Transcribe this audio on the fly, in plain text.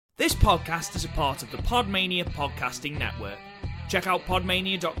This podcast is a part of the Podmania Podcasting Network. Check out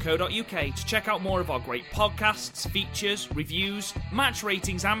podmania.co.uk to check out more of our great podcasts, features, reviews, match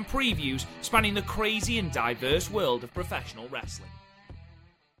ratings and previews spanning the crazy and diverse world of professional wrestling.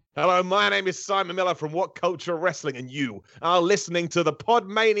 Hello, my name is Simon Miller from What Culture Wrestling, and you are listening to the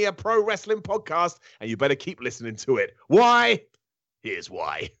Podmania Pro Wrestling Podcast, and you better keep listening to it. Why? Here's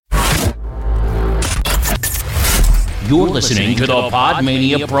why. You're listening to the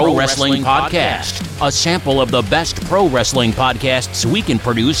Podmania Pro Wrestling Podcast, a sample of the best pro wrestling podcasts we can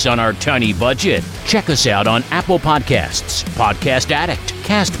produce on our tiny budget. Check us out on Apple Podcasts, Podcast Addict,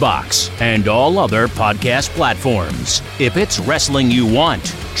 CastBox, and all other podcast platforms. If it's wrestling you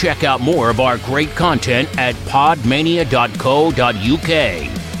want, check out more of our great content at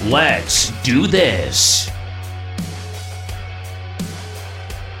podmania.co.uk. Let's do this.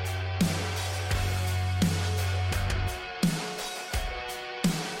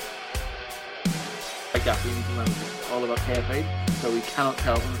 We need to remember all about kayfabe, so we cannot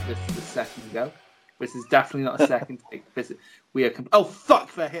tell them this is the second go. This is definitely not a second take. We are. Oh fuck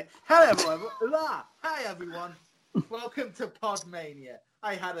for hit! Hello everyone. Hi everyone. Welcome to Podmania.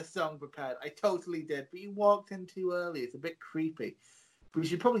 I had a song prepared. I totally did, but you walked in too early. It's a bit creepy. We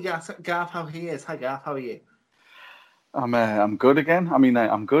should probably ask Garth how he is. Hi Garth, how are you? I'm good again. I mean,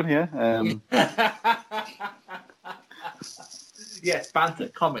 I'm good here. Yes, banter,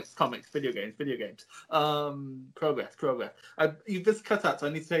 comics, video games. Progress. You've just cut out, so I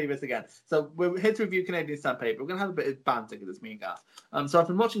need to tell you this again. So we're here to review Canadian Stampede. We're going to have a bit of banter because it's me and Garth. So I've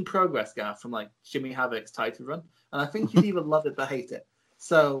been watching Progress, Garth, from like Jimmy Havoc's title run, and I think you'd either love it or hate it.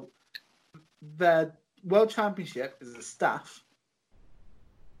 So their World Championship is a staff.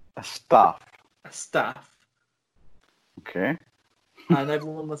 A staff. Okay. And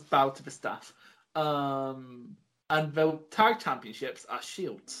everyone must bow to the staff. And the tag championships are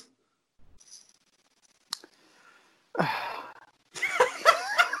shields.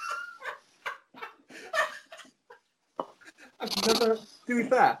 To be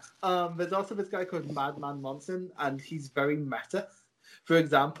fair, there's also this guy called Madman Monson, and he's very meta. For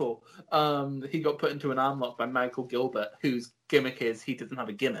example, he got put into an armlock by Michael Gilbert, whose gimmick is he doesn't have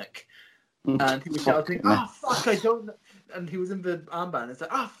a gimmick. And he was shouting, "Oh fuck, I don't know." And he was in the armband. It's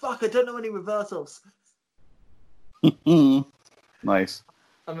like, "Oh fuck, I don't know any reversals." Nice.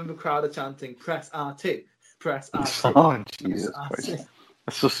 I remember crowd are chanting, "Press R2, press R2." Oh Jesus Christ!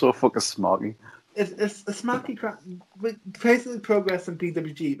 That's just so fucking smarky. It's a smarky crowd. Basically, Progress and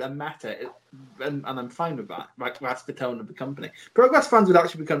PWG are meta, and I'm fine with that. Like, that's the tone of the company. Progress fans would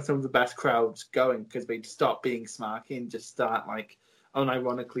actually become some of the best crowds going because they'd stop being smarky and just start like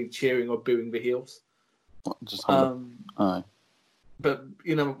unironically cheering or booing the heels. Just But,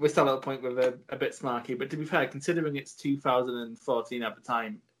 you know, we're still at a point where they're a bit smarky. But to be fair, considering it's 2014 at the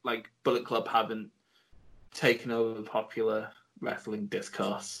time, like, Bullet Club haven't taken over the popular wrestling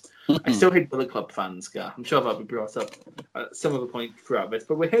discourse. I still hate Bullet Club fans, Gar. I'm sure that'll be brought up at some other point throughout this.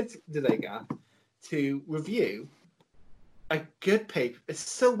 But we're here today, Gar, to review a good paper. It's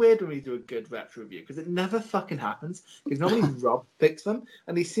so weird when we do a good retro review, because it never fucking happens. Because normally Rob picks them,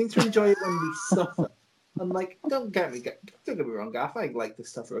 and he seems to enjoy it when we suffer. I'm like, don't get me wrong, Gaff. I like to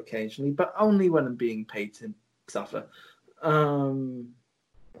suffer occasionally, but only when I'm being paid to suffer. And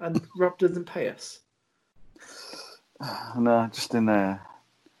Rob doesn't pay us. No, just in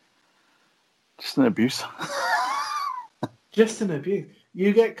abuse. Just an abuse.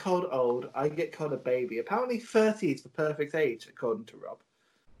 You get called old, I get called a baby. Apparently 30 is the perfect age, according to Rob.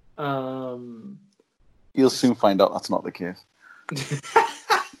 You'll soon find out that's not the case.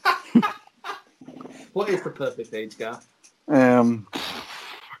 What is the perfect age, Gaff? Fucking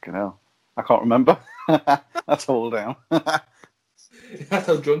hell. I can't remember. That's all down. That's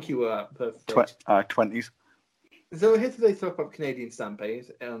how drunk you were at perfect age. 20s. So we're here today to talk about Canadian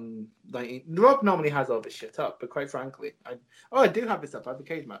Stampede. Rob normally has all this shit up, but quite frankly, I do have this up. I have a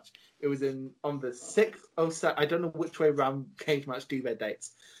cage match. It was on the 6th, 07. I don't know which way around cage match do their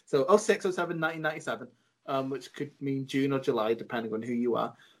dates. So 06, 07, 1997, which could mean June or July, depending on who you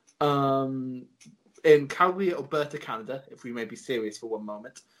are. In Calgary, Alberta, Canada, if we may be serious for one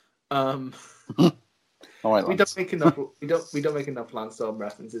moment. All right, we don't make enough. We don't make enough Landstorm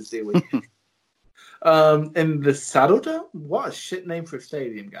references, do we? In the Saddle Dome? What a shit name for a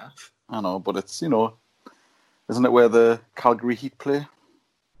stadium, Gaff. I know, but it's, isn't it where the Calgary Heat play?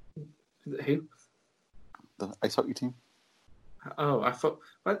 Is it who? The ice hockey team. Oh, I thought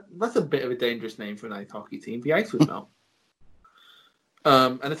that's a bit of a dangerous name for an ice hockey team. The ice would melt.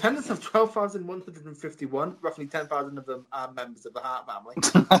 An attendance of 12,151. Roughly 10,000 of them are members of the Hart family.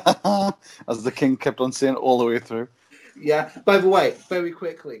 As the king kept on saying all the way through. Yeah. By the way, very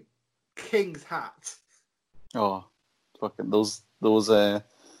quickly, King's hat. Oh, fucking those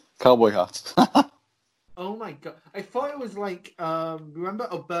cowboy hats. Oh my god! I thought it was like remember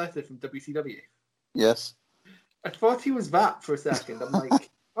Alberta from WCW? Yes. I thought he was that for a second. I'm like,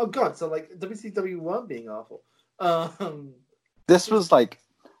 oh god! So like WCW weren't being awful. This was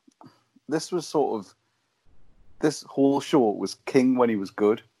sort of this whole show was King when he was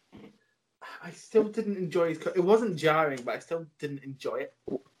good. I still didn't enjoy his. It wasn't jarring, but I still didn't enjoy it.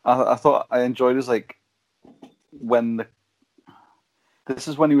 I thought I enjoyed his like when this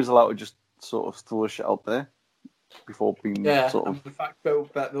is when he was allowed to just sort of throw shit out there before being sort of. And the fact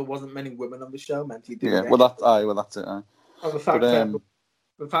that there wasn't many women on the show meant he did. Yeah, that's it. And the fact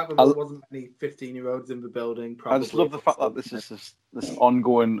that there wasn't many 15-year-olds in the building. Probably. I just love the fact that this is this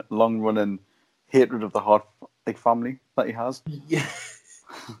ongoing, long-running hatred of the Hart family that he has. Yeah.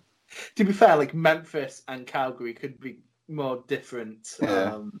 To be fair, like Memphis and Calgary could be more different.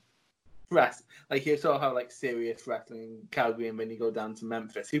 Like you saw how like serious wrestling in Calgary, and when you go down to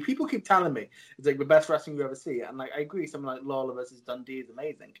Memphis, who people keep telling me it's like the best wrestling you ever see, and like I agree, someone like Lawler versus Dundee is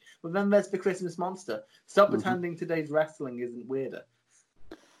amazing. But then there's the Christmas Monster. Stop pretending today's wrestling isn't weirder.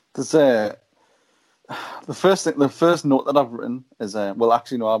 There's the first note that I've written is I've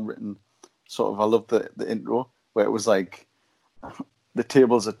written sort of I love the intro where it was like the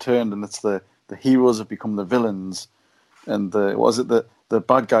tables are turned and it's the heroes have become the villains and the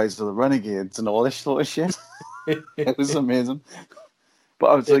bad guys are the renegades and all this sort of shit. It was amazing. But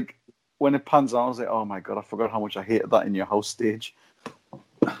I was like, when it pans out, I was like, oh my god, I forgot how much I hated that in your house stage.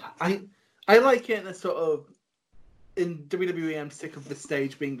 I like it in a sort of in WWE. I'm sick of the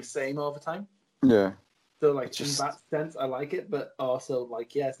stage being the same all the time. Yeah. So like in that sense, I like it, but also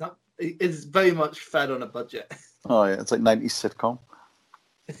like it's very much fed on a budget. Oh yeah, it's like 90s sitcom.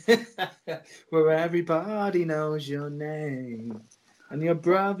 Where everybody knows your name and your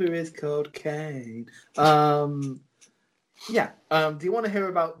brother is called Kane. Do you want to hear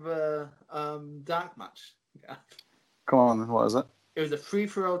about the dark match? Yeah. Come on, what is it? It was a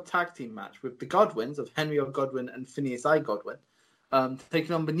free-for-all tag team match with the Godwins of Henry O. Godwin and Phineas I. Godwin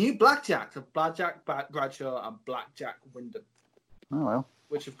taking on the new Blackjacks of Blackjack Bradshaw and Blackjack Wyndham. Oh well.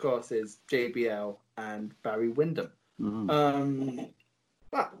 Which of course is JBL and Barry Windham. Mm-hmm.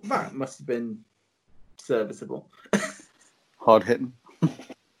 That must have been serviceable. Hard hitting.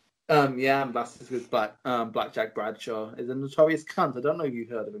 And Blasters with Blackjack Bradshaw is a notorious cunt. I don't know if you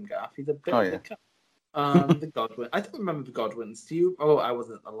heard of him, Gaff. He's a bit of a cunt. The Godwin. I don't remember the Godwins. Do you? Oh, I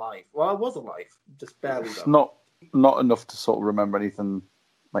wasn't alive. Well, I was alive, just barely. Though. Not enough to sort of remember anything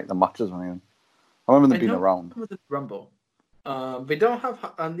like the matches or anything. I remember them being around. The Rumble. They don't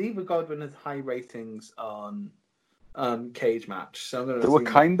have. Neither Godwin has high ratings on cage match. So I'm gonna. They were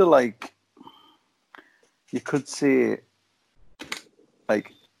kind of like. You could say.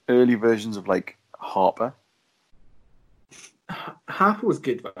 Like early versions of like Harper. Harper was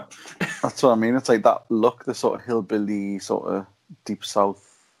good though. That's what I mean. It's like that look, the sort of hillbilly, sort of deep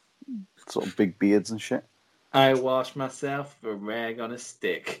south, sort of big beards and shit. I wash myself with a rag on a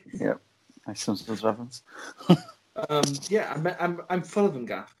stick. Yep, nice Simpsons reference. I'm full of them,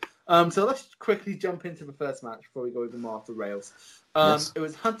 Gaff. So let's quickly jump into the first match before we go even more off the rails. Yes. It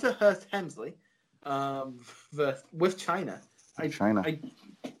was Hunter Hearst Helmsley with China.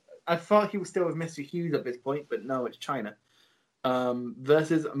 I thought he was still with Mr. Hughes at this point, but no, it's China.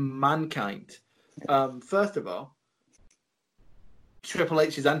 Versus Mankind. First of all, Triple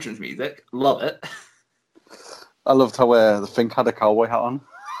H's entrance music, love it. I loved how the Fink had a cowboy hat on.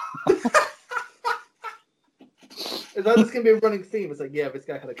 Is that just going to be a running theme? It's like, yeah, this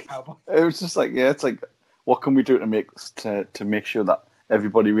guy had a cowboy. It was just like, it's like, what can we do to make sure that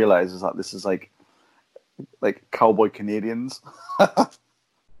everybody realizes that this is like cowboy Canadians?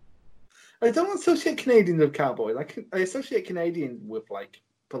 I don't associate Canadians with cowboys. I associate Canadians with like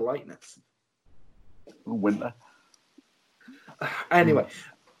politeness. Winter. Anyway,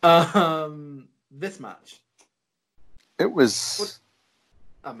 this match. It was.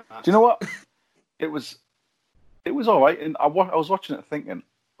 Do you know what? It was all right, and I was watching it thinking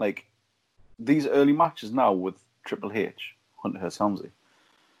like these early matches now with Triple H, Hunter Hearst Helmsley,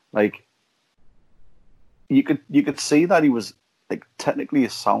 like you could see that he was like technically a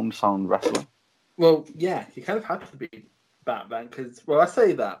sound wrestler. Well, yeah, he kind of had to be back then because, I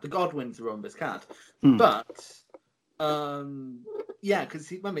say that the Godwins are on this card, but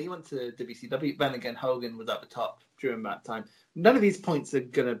because remember he went to WCW. Then again, Hogan was at the top during that time. None of these points are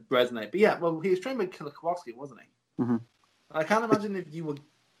gonna resonate, but yeah, he was trained by Killer Kowalski, wasn't he? Mm-hmm. I can't imagine if you were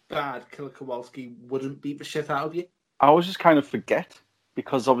bad, Killer Kowalski wouldn't beat the shit out of you. I always just kind of forget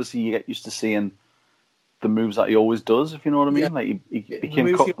because obviously you get used to seeing the moves that he always does, if you know what I mean. Yeah. Like he The can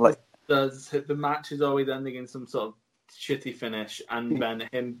moves he like does, the match is always ending in some sort of shitty finish, and then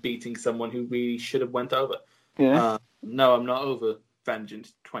him beating someone who really should have went over. yeah. No, I'm not over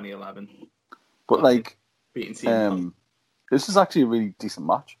Vengeance 2011. But like, beating CM Punk. this is actually a really decent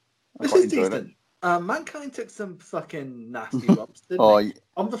match. This is decent. Mankind took some fucking nasty bumps, didn't they?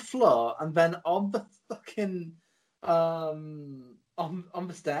 On the floor, and then on the fucking on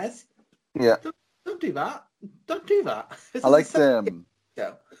the stairs. Yeah. Don't do that. Don't do that. I liked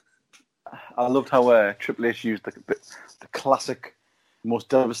I loved how Triple H used the classic, most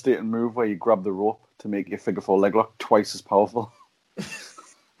devastating move where you grab the rope to make your figure four leg lock twice as powerful. It's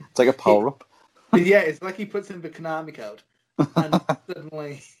like a power up. Yeah, it's like he puts in the Konami code, and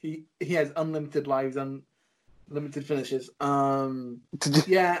suddenly he has unlimited lives and limited finishes. Did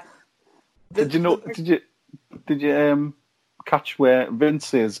you catch where Vince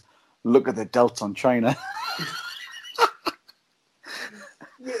says, "Look at the delts on China"?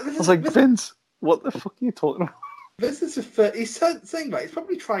 I was like, Vince, what the fuck are you talking about? This is he's saying that he's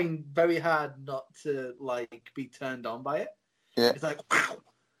probably trying very hard not to like be turned on by it. Yeah, it's like, wow,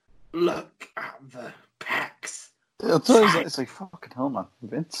 look at the pecs. It's like fucking hell, man,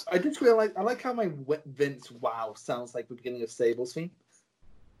 Vince. I just realized I like how my Vince "wow" sounds like the beginning of Sable's theme.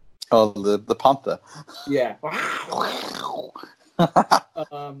 Oh, the Panther. Yeah. Oh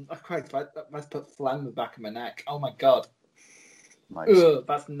Christ, I must put phlegm in the back of my neck. Oh my god. Nice. Ugh,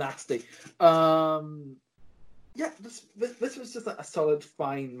 that's nasty. Yeah, this was just a solid,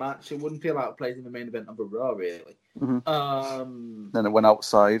 fine match. It wouldn't feel out of place in the main event of a Raw, really. Mm-hmm. Then it went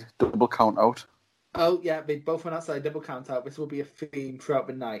outside, double count out. Oh yeah, they both went outside, double count out. This will be a theme throughout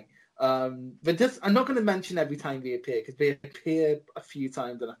the night. I'm not going to mention every time they appear because they appear a few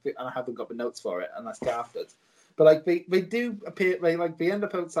times and I haven't got the notes for it, and that's after. But like they do appear, they end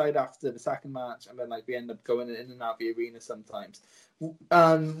up outside after the second match, and then like they end up going in and out the arena sometimes. Why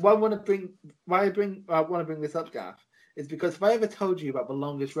I want to bring this up, Gaff, is because if I ever told you about the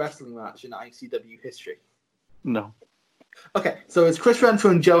longest wrestling match in ICW history. No. Okay, so it's Chris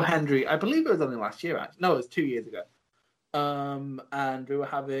Renfrew and Joe Hendry. I believe it was only last year, actually. No, it was 2 years ago. And we were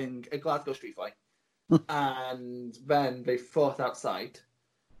having a Glasgow street fight. And then they fought outside.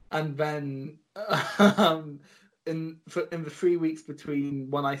 And then in the 3 weeks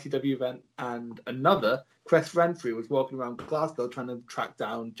between one ICW event and another, Chris Renfrew was walking around Glasgow trying to track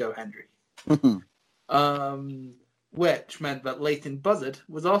down Joe Hendry. Which meant that Leighton Buzzard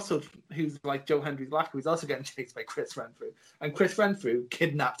was also, who's like Joe Hendry's lackey, was also getting chased by Chris Renfrew. And Chris Renfrew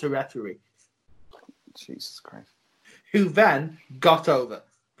kidnapped a referee. Jesus Christ. Who then got over.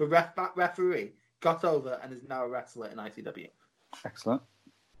 The referee got over and is now a wrestler in ICW. Excellent.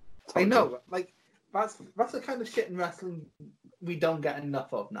 I know, like, that's the kind of shit in wrestling we don't get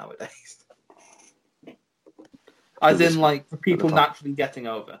enough of nowadays. As in, like, people naturally getting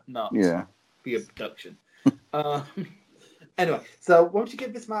over, not the abduction. Anyway, so why don't you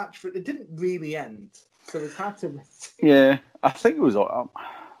give this match? It didn't really end, so it's hard to. Yeah, I think it was a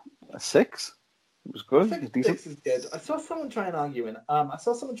 6. It was good. I think 6 is good. I saw someone try and argue in. I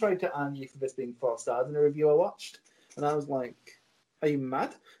saw someone try to argue for this being 4 stars in a review I watched, and I was like, "Are you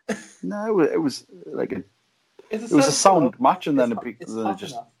mad?" No, it was like it was a sound match, and then it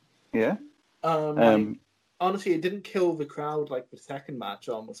just yeah. Honestly, it didn't kill the crowd like the second match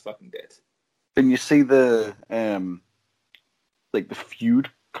almost fucking did. And you see the like the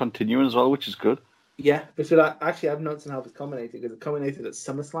feud continuing as well, which is good. Yeah, but so that, actually I've noticed how it's culminated because it culminated at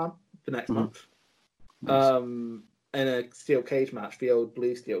SummerSlam the next month. Nice. In a steel cage match, the old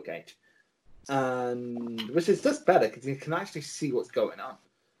blue steel cage, and which is just better because you can actually see what's going on.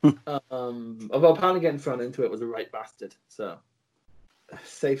 Although apparently getting thrown into it was a right bastard. So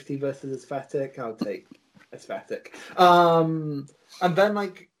safety versus aesthetic, I'll take aesthetic. And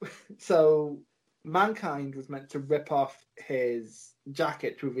then so Mankind was meant to rip off his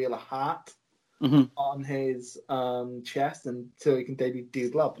jacket to reveal a heart on his chest, and so he can debut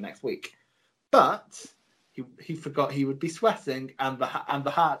Dude Love next week. But he forgot he would be sweating, and the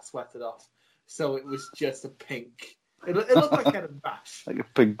heart sweated off, so it was just a pink. It looked like he had a bash, like a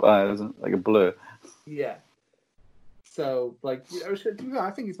pink eye, isn't it? Like a blur. Yeah. So I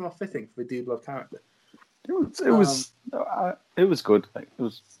think it's more fitting for the Dude Love character. It was good. Like, it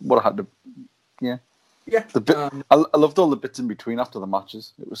was what I had to. Yeah. Yeah. The bit, I loved all the bits in between after the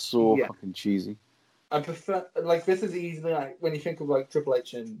matches. It was so fucking cheesy. I prefer this is easily when you think of Triple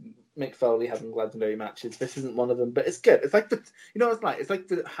H and Mick Foley having legendary matches. This isn't one of them, but it's good. It's like it's like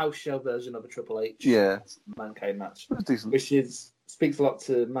the house show version of a Triple H Mankind match, which speaks a lot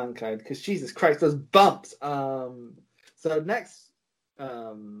to Mankind because Jesus Christ, those bumps. So next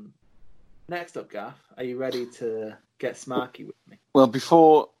Next up, Gaff, are you ready to get smarky with me? Well,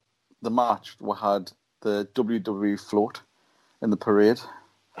 before the match, we had the WWE float in the parade.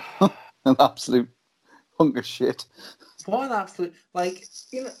 An absolute hunk of shit. What an absolute, like,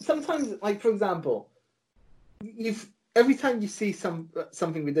 sometimes, like, for example, every time you see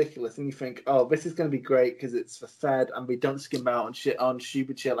something ridiculous and you think, oh, this is going to be great because it's for Fed and we don't skimp out on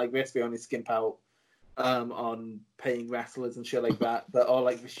stupid shit like this. We only skimp out on paying wrestlers and shit like that. But all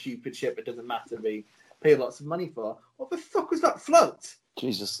like the stupid shit that doesn't matter. We pay lots of money for. What the fuck was that float?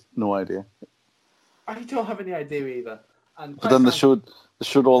 Jesus, no idea. I don't have any idea either. But then they showed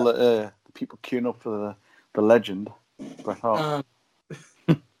all the people queuing up for the legend, Bret Hart.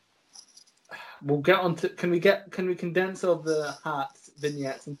 We'll get on to. Can we condense all the Hart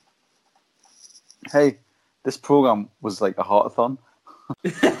vignettes? Hey, this program was like a heartathon.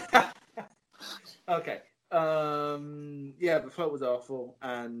 Okay. Yeah, the float was awful,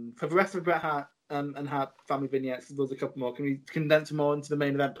 and for the rest of Bret Hart and Hart family vignettes, there's a couple more. Can we condense them all into the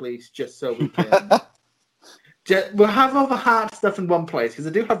main event, please, just so we can? We'll have all the Hart stuff in one place because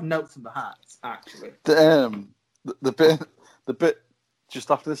I do have notes on the Harts actually. The bit just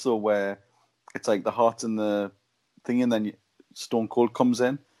after this, or where it's like the Hart and the thing, and then Stone Cold comes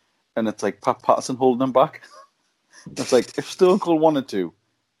in, and it's like Pat Patterson holding him back. It's like if Stone Cold wanted to,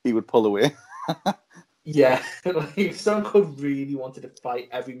 he would pull away. Yeah, like if Stone Cold really wanted to fight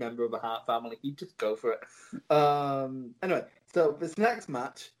every member of the Hart family, he'd just go for it. Anyway, so this next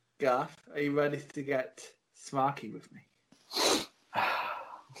match, Garth, are you ready to get smarky with me?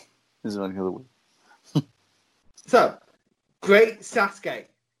 Is there any other way? So, Great Sasuke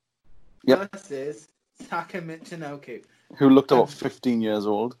versus Taka Michinoku. Who looked about 15 years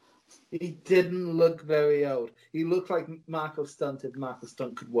old. He didn't look very old. He looked like Marco Stunt if Marco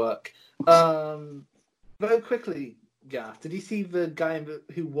Stunt could work. Very quickly, Gaff, did you see the guy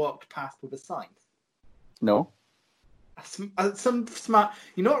who walked past with a sign? No. Some smart.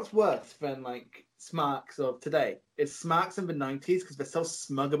 You know what's worse than like smarks of today? It's smarks in the 90s because they're so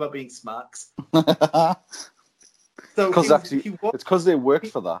smug about being smarks. So it's because they worked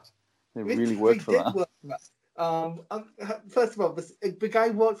for that. They really worked for that. Work for that. First of all, the guy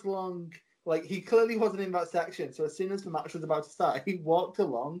walked along like he clearly wasn't in that section. So as soon as the match was about to start, he walked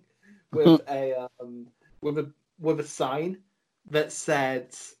along with with a sign that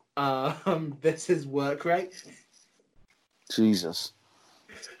said, "This is work rate." Jesus.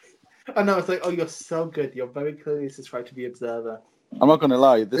 I know, it's like, oh, you're so good. You're very clearly just trying to be observer. I'm not going to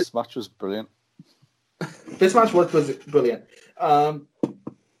lie, this match was brilliant. This match was brilliant.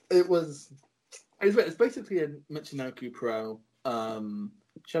 It's basically a Michinoku Pro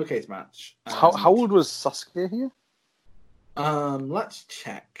showcase match. How old was Sasuke here? Let's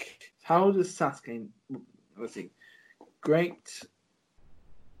check. How old is Sasuke? Let's see. Great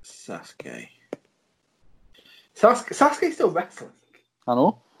Sasuke. Sasuke's still wrestling. I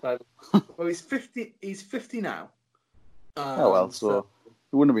know. Well, he's 50. He's 50 now. So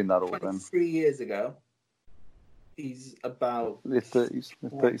he wouldn't have been that old then. 3 years ago. He's about late 30s,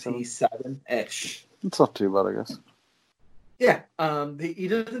 37-ish. It's not too bad, I guess. Yeah. He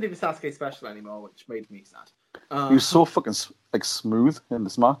doesn't do the Sasuke special anymore, which made me sad. He was so fucking smooth in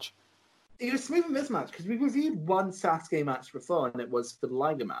this match. He was smooth in this match because we reviewed one Sasuke match before, and it was the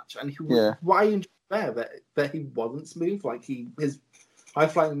Liger match. And why I enjoyed that he wasn't smooth. Like his high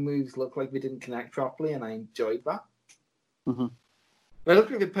flying moves looked like they didn't connect properly, and I enjoyed that. Mm-hmm. They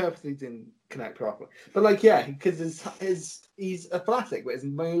looked like they purposely didn't connect properly. But like, yeah, because he's athletic, but his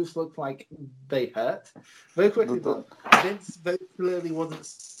moves look like they hurt. Very quickly, though, Vince very clearly wasn't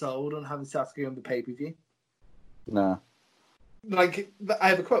sold on having Sasuke on the pay per view. Nah. Like, I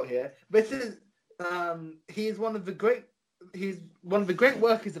have a quote here. This is he's one of the great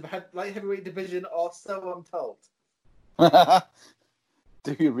workers of the light heavyweight division, or so I'm told.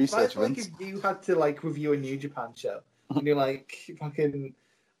 Do your research, like Vince. if you had to like review a New Japan show, and you're like fucking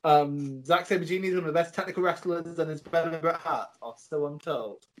Zack Sabre Jr. is one of the best technical wrestlers and is better than Bret Hart, or so I'm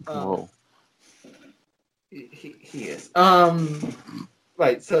told. Whoa. He is.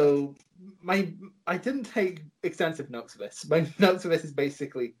 Right, so I didn't take extensive notes of this. My notes of this is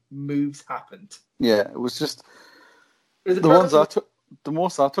basically moves happened. Yeah, it was just the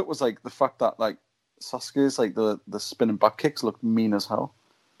most I took was like the fact that like Sasuke's like the spinning back kicks look mean as hell.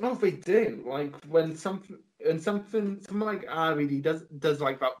 No, they do. Like when something like RVD does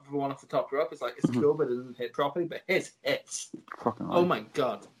like that one off the top rope, it's like it's cool, but it doesn't hit properly. But his hits. Fucking oh my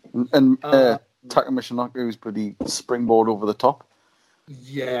god. And Taka Michinoku's pretty springboard over the top.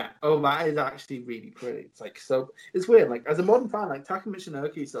 Yeah. Oh, that is actually really pretty. It's like, so it's weird. Like as a modern fan, like Taka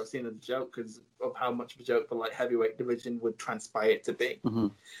Michinoku starts seen as a joke because of how much of a joke the light heavyweight division would transpire to be. Mm-hmm.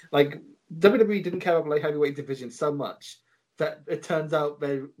 Like WWE didn't care about light heavyweight division so much that it turns out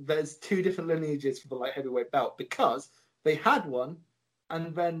there's two different lineages for the light heavyweight belt because they had one,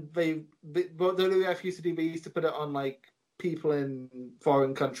 and then what the WWF used to do, they used to put it on like people in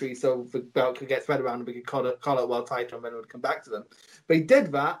foreign countries so the belt could get spread around and we could call it a world title and then it would come back to them. They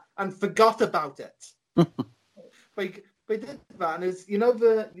did that and forgot about it. They did that, and it's, do you know what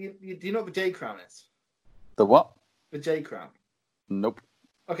the J Crown is? The what? The J Crown. Nope.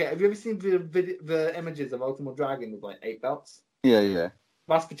 Okay, have you ever seen the images of Ultimate Dragon with like 8 belts? Yeah.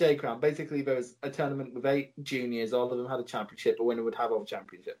 That's the J Crown. Basically, there was a tournament with 8 juniors. All of them had a championship. A winner would have all the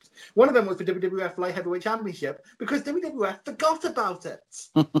championships. One of them was the WWF Light Heavyweight Championship because WWF forgot about it.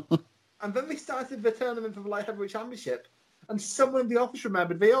 And then they started the tournament for the Light Heavyweight Championship, and someone in the office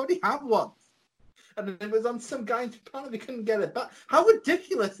remembered they already had one. And it was on some guy, and apparently they couldn't get it back. How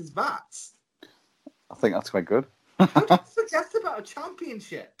ridiculous is that? I think that's quite good. How do you forget about a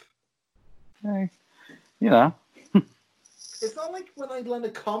championship? Hey, you know. It's not like when I lend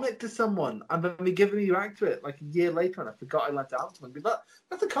a comic to someone and then they give me back to it like a year later and I forgot I lent it out to them.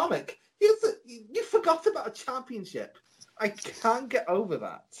 That's a comic. You forgot about a championship. I can't get over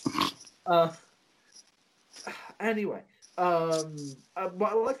that. Anyway,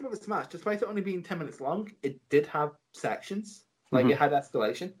 what I liked about this match, despite it only being 10 minutes long, it did have sections. Like, it had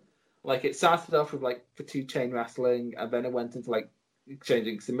escalation. Like, it started off with, like, the 2 chain wrestling, and then it went into, like,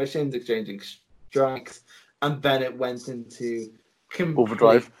 exchanging submissions, exchanging strikes, and then it went into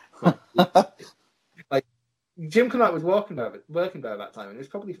overdrive. Like, Jim Knight was working by that time, and he was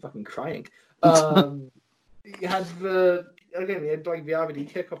probably fucking crying. You had the RVD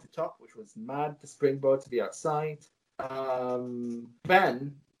kick off the top, which was mad. The springboard to the outside.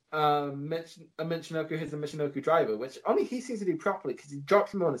 Then Michinoku hits a Michinoku driver, which only he seems to do properly because he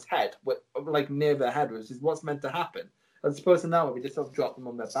drops him on his head, like near their head, which is what's meant to happen. As opposed to now, where we just sort of drop them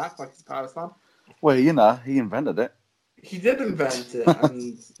on their back like it's a power slam. Well, you know, he invented it. He did invent it,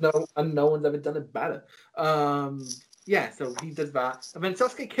 and no one's ever done it better. Yeah, so he does that, and then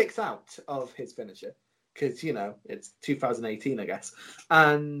Sasuke kicks out of his finisher because it's 2018, I guess.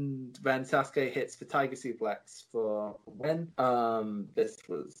 And then Sasuke hits the Tiger Suplex for a win. This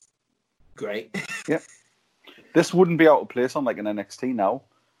was great. Yep. This wouldn't be out of place on like an NXT now.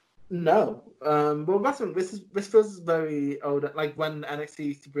 No. Well, this was very old. Like when NXT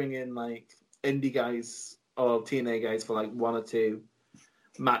used to bring in like indie guys or TNA guys for like 1 or 2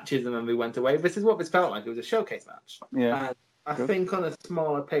 matches and then they went away. This is what this felt like. It was a showcase match. Yeah. And I think on a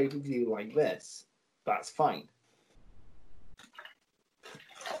smaller pay-per-view like this, that's fine.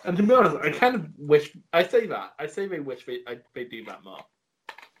 And to be honest, I kind of wish... I say they wish they do that more.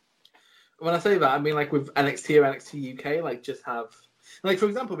 When I say that, I mean like with NXT or NXT UK, like just have... Like, for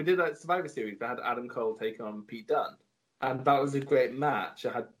example, we did that Survivor Series. They had Adam Cole take on Pete Dunne. And that was a great match.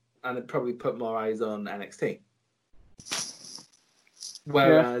 And it probably put more eyes on NXT.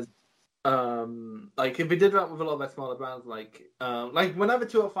 Whereas, like, if we did that with a lot of their smaller brands, like whenever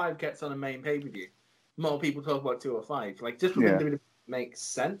 205 gets on a main pay-per-view, more people talk about 205. Like, just within WWE makes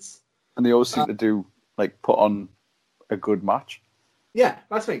sense. And they always seem to put on a good match. Yeah,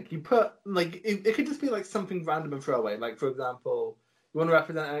 that's right. You put, like, it could just be, like, something random and throwaway. Like, for example, you want to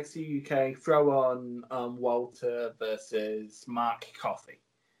represent NXT UK, throw on Walter versus Mark Coffey.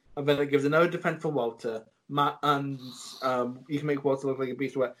 And then it gives another defense for Walter. And you can make Walter look like a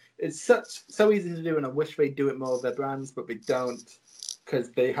beast. It's so easy to do, and I wish they'd do it more with their brands, but they don't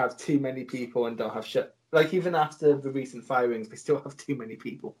because they have too many people and don't have shit. Like, even after the recent firings, they still have too many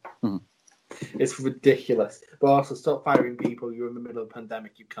people. It's ridiculous. But also, stop firing people. You're in the middle of a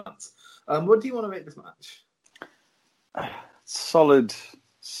pandemic. You can't. What do you want to rate this match? Solid.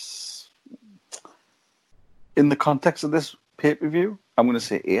 In the context of this pay-per-view, I'm going to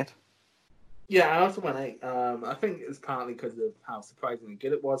say 8. Yeah, I also went 8. I think it's partly because of how surprisingly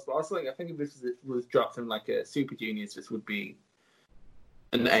good it was, but also I think if this was dropped in like a Super Juniors, this would be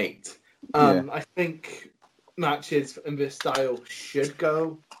an 8. I think matches in this style should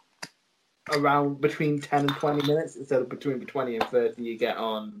go around between 10 and 20 minutes instead of between 20 and 30 you get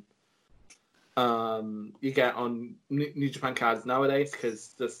on New Japan cards nowadays,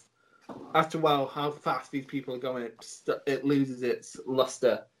 because just after a while how fast these people are going, it loses its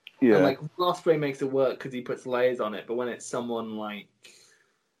luster. Yeah. And like Ospreay makes it work because he puts layers on it, but when it's someone like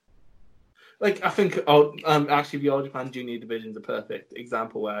I think actually the All Japan Junior division is a perfect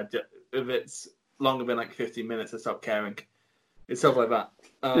example where if it's longer than like 15 minutes I stop caring. It's stuff like that.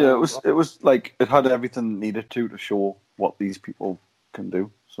 It was like it had everything needed to show what these people can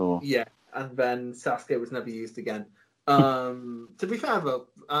do. So yeah, and then Sasuke was never used again. To be fair though,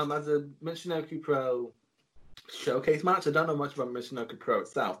 as a Michinoku Pro showcase match, I don't know much about Michinoku Pro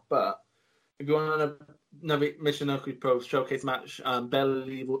itself, but if you want another Michinoku Pro Showcase match,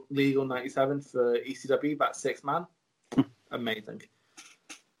 Barely Legal 97 for ECW, about 6-man. Amazing.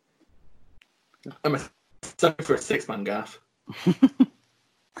 I'm sorry for a 6-man gaff.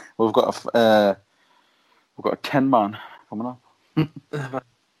 Well, we've got a 10-man coming up.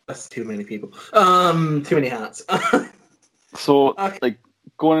 That's too many people. Too many hats. So, Okay. like,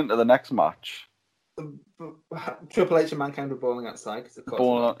 going into the next match, Triple H and Mankind were brawling outside.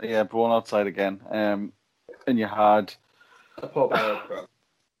 brawling outside again. And you had Paul Bearer.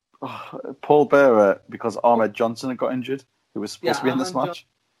 Paul Bearer, because Ahmed Johnson had got injured, who was supposed to be in this match.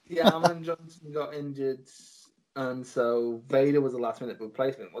 Ahmed Johnson got injured, and so Vader was a last-minute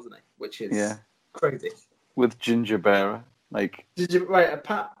replacement, wasn't he? Which is crazy. With Ginger Bearer, like. Did you right?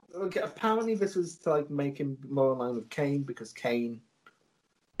 Apparently, this was to like make him more in line with Kane because Kane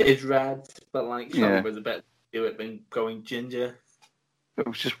is red, but like Charlie was a bit do it than going Ginger. It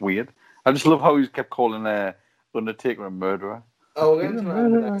was just weird. I just love how he kept calling Undertaker a murderer. Oh, we're going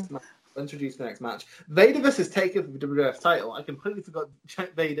to the next match. Introduce the next match. Vader versus Taker for the WWF title. I completely forgot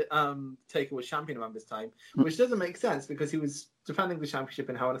Vader Taker was champion around this time, which doesn't make sense because he was defending the championship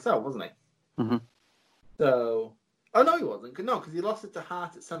in Hell in a Cell, wasn't he? Mm-hmm. So, oh no, he wasn't. No, because he lost it to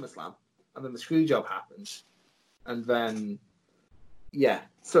Hart at SummerSlam, and then the screw job happened, and then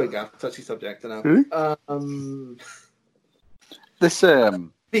sorry, Gav, touchy subject. I know. This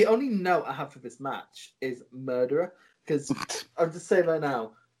The only note I have for this match is murderer, because I'll just say right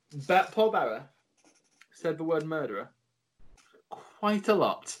now, Paul Bearer said the word murderer quite a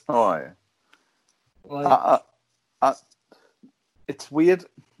lot. Oh yeah. It's weird.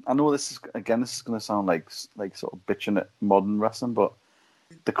 I know this is going to sound like sort of bitching at modern wrestling, but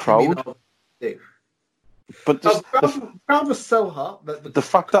the crowd. But just the crowd was so hot that the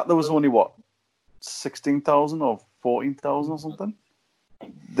fact that there was only 16,000 or 14,000 or something.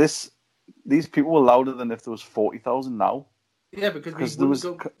 These people were louder than if there was 40,000 now. Yeah, because we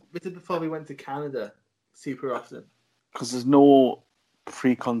did before we went to Canada super often. Because there's no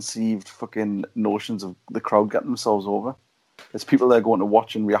preconceived fucking notions of the crowd getting themselves over. There's people there going to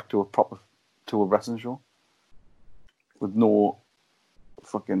watch and react to a wrestling show with no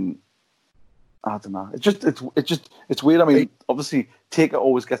fucking. I don't know. It's weird. I mean, obviously, Taker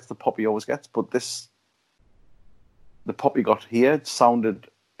always gets the pop he always gets, but the pop he got here it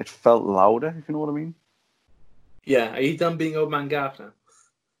felt louder, if you know what I mean. Yeah, are you done being old man Gaff now?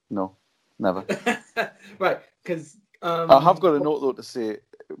 No, never. Right, because I have got a note though to say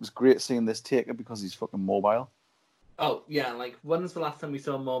it was great seeing this Taker because he's fucking mobile. Oh yeah, like when was the last time we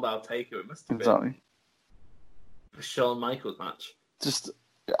saw a mobile Taker? It must have been the Shawn Michaels match.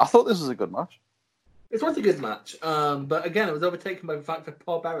 I thought this was a good match. It was a good match, but again, it was overtaken by the fact that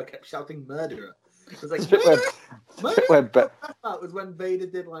Paul Bearer kept shouting "murderer." It was like, murderer! That was when Vader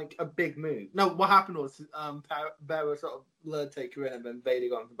did like a big move. No, what happened was Bearer sort of lured Taker in, and then Vader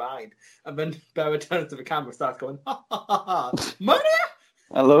got from behind, and then Bearer turns to the camera and starts going, "Ha ha ha ha, murderer!"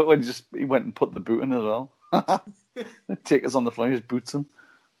 I love it when he went and put the boot in as well. Taker's on the floor, he just boots him.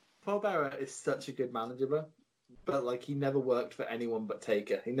 Paul Bearer is such a good manager, bro. But like he never worked for anyone but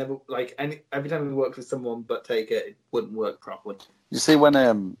Taker. He never every time he worked for someone but Taker, it wouldn't work properly. You see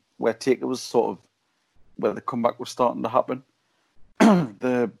when where Taker was sort of where the comeback was starting to happen,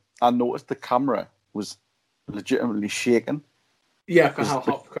 I noticed the camera was legitimately shaking. Yeah, for how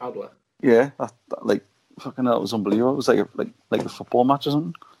hot the crowd were. Yeah, that like fucking hell, it was unbelievable. It was like a football match or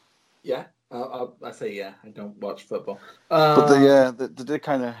something. Yeah, I say yeah. I don't watch football. But did they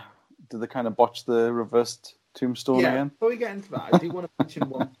kind of botch the reversed tombstone again? Before we get into that, I do want to mention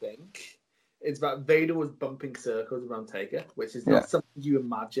one thing. It's that Vader was bumping circles around Taker, which is not something you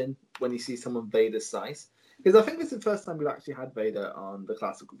imagine when you see someone Vader's size. Because I think this is the first time we've actually had Vader on the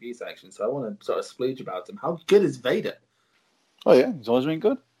Classic Review section, so I want to sort of splooge about him. How good is Vader? Oh yeah, he's always been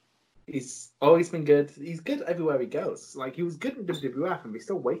good. He's always been good. He's good everywhere he goes. Like, he was good in WWF, and we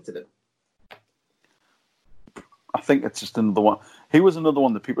still waited him. I think it's just another one. He was another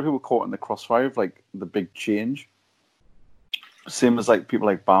one. The people who were caught in the crossfire of like the big change, same as like people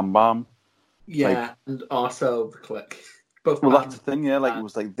like Bam Bam. Yeah, and also the Click. Both. Well, that's the thing. Yeah, like it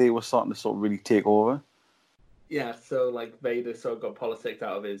was like they were starting to sort of really take over. Yeah, so like Vader sort of got politicked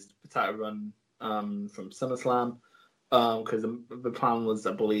out of his title run from SummerSlam because the plan was,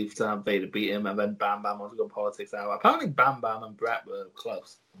 I believe, to have Vader beat him, and then Bam Bam also got politics out. Apparently, Bam Bam and Bret were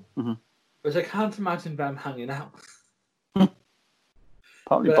close. Mm-hmm. Which I can't imagine them hanging out.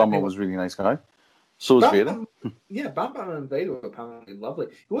 Apparently, Bam Bam was a really nice guy. So was Vader. Yeah, Bam Bam and Vader were apparently lovely.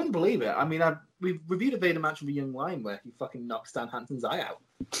 You wouldn't believe it. I mean, we reviewed a Vader match with a young lion where he fucking knocked Stan Hansen's eye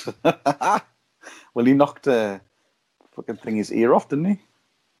out. Well, he knocked fucking thing his ear off, didn't he?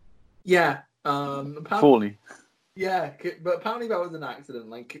 Yeah, Foley. Yeah, but apparently that was an accident.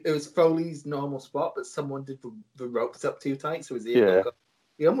 Like, it was Foley's normal spot, but someone did the ropes up too tight, so his ear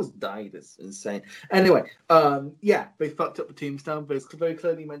he almost died. It's insane. Anyway, they fucked up the tombstone, but it's very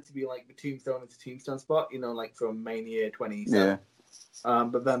clearly meant to be like the tombstone is a tombstone spot, like from Mania 27. Yeah.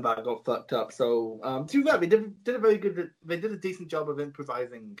 But then that got fucked up. So, to that, they did a very good. They did a decent job of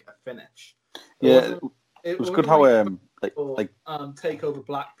improvising a finish. It was good how Takeover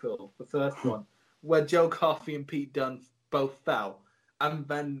Blackpool, the first one, where Joe Coffey and Pete Dunne both fell, and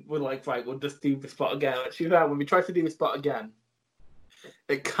then we're like, right, we'll just do the spot again. Actually, when we tried to do the spot again,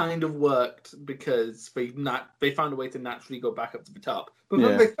 it kind of worked because they found a way to naturally go back up to the top, but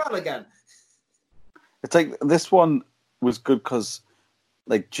then they fell again. It's like this one was good because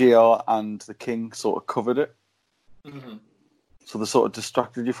like JR and the King sort of covered it, so they sort of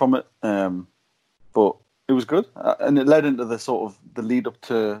distracted you from it. But it was good, and it led into the sort of the lead up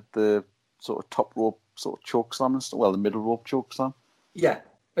to the sort of top rope sort of choke slam and stuff. Well, the middle rope choke slam. Yeah,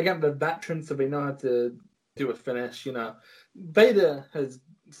 again, the veterans, so they know how to do a finish. Vader has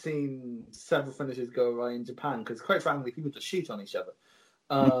seen several finishes go awry in Japan because, quite frankly, people just shoot on each other.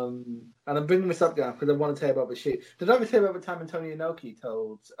 And I'm bringing this up now because I want to tell you about the shoot. Did I ever tell you about the time Antonio Inoki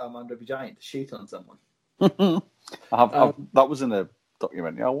told Andre the Giant to shoot on someone? That was in a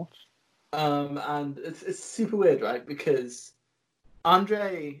documentary I watched. And it's super weird, right? Because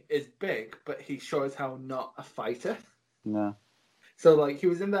Andre is big, but he sure as hell not a fighter. No. So, like, he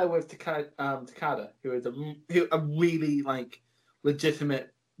was in there with Takada, who is a really, like,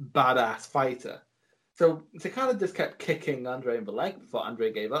 legitimate badass fighter. So Takada just kept kicking Andre in the leg before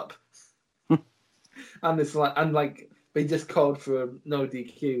Andre gave up. And they just called for a no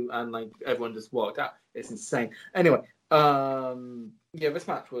DQ, and like everyone just walked out. It's insane. Anyway, this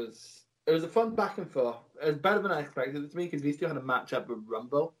match was a fun back and forth. It was better than I expected it to be because we still had a match up with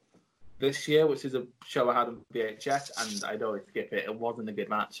Rumble this year, which is a show I had on VHS, and I'd always skip it. It wasn't a good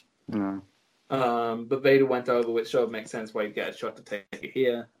match. No. But Vader went over, which sort of makes sense why you get a shot to take it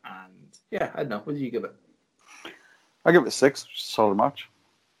here. And I don't know. What did you give it? I give it a 6. Solid match.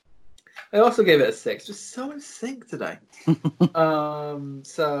 I also gave it a 6. Just so in sync today.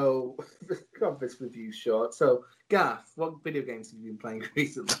 So got this review short. So Garth, what video games have you been playing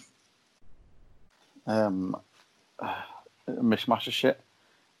recently? A mishmash of shit.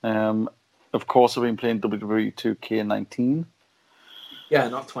 Of course, I've been playing WWE 2K19. Yeah,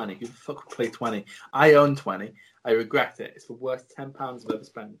 not 20. Who the fuck would play 20? I own 20. I regret it. It's the worst £10 I've ever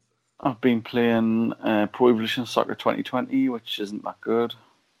spent. I've been playing Pro Evolution Soccer 2020, which isn't that good.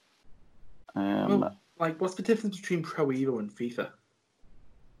 What's the difference between Pro Evo and FIFA?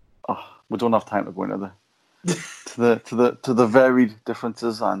 Oh, we don't have time to go into to the varied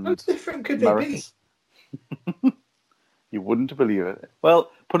differences and how different could merits. They be? You wouldn't believe it.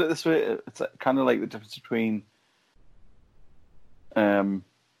 Well, put it this way: it's kind of like the difference between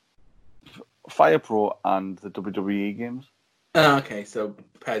Fire Pro and the WWE games. Okay, so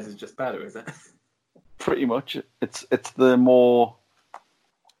PES is just better, is it? Pretty much. It's the more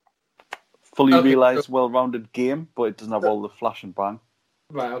fully realised, well-rounded game, but it doesn't have all the flash and bang.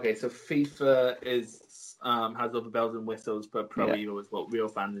 Right. Okay. So FIFA has all the bells and whistles, but Pro Evo is what real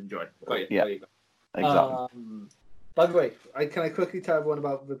fans enjoy. Got you. Yeah. There you go. Exactly. By the way, can I quickly tell everyone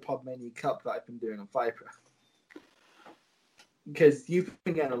about the Podmania Cup that I've been doing on Fire Pro? Because you've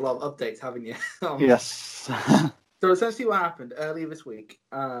been getting a lot of updates, haven't you? Yes. So essentially what happened earlier this week,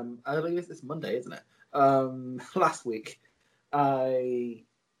 it's Monday, isn't it? Last week, I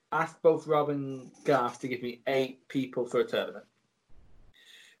asked both Rob and Garth to give me 8 people for a tournament.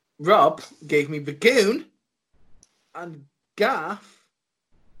 Rob gave me the Goon, and Garth,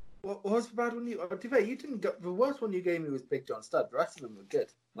 what was the bad one you... you didn't go, the worst one you gave me was Big John Studd. The rest of them were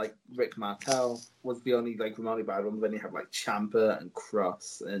good. Like, Rick Martel was the only, remotely bad one. Then you have, Ciampa and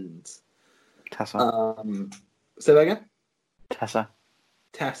Cross and... Tessa. Say that again?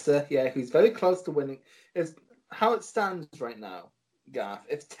 Tessa, yeah, who's very close to winning. If how it stands right now, Garth,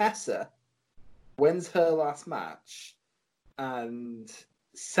 if Tessa wins her last match and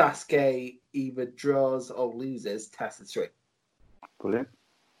Sasuke either draws or loses, Tessa's through. Brilliant.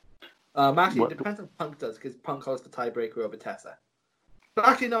 Actually, it depends on Punk does, because Punk holds the tiebreaker over Tessa. But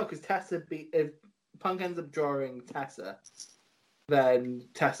actually, no, because if Punk ends up drawing Tessa, then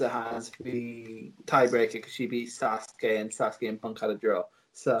Tessa has the tiebreaker because she beat Sasuke, and Sasuke and Punk had a draw.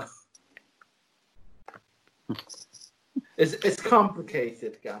 So it's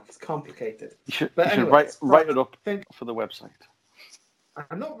complicated, Gav. It's complicated. You should write it up for the website.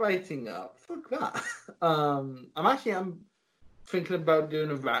 I'm not writing up. Fuck that. thinking about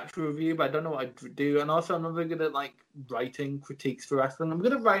doing a retro review, but I don't know what I'd do. And also, I'm never good at like writing critiques for wrestling. I'm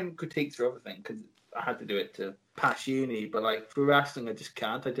good at writing critiques for everything because I had to do it to pass uni. But like for wrestling, I just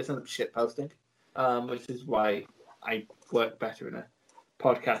can't. I just end up shit posting, which is why I work better in a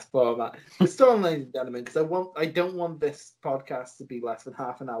podcast format. But still, ladies and gentlemen, because I don't want this podcast to be less than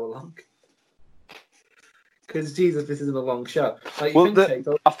half an hour long. Because Jesus, this isn't a long show. Like, well,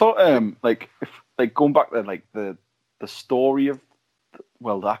 I thought like if like going back there, like the story of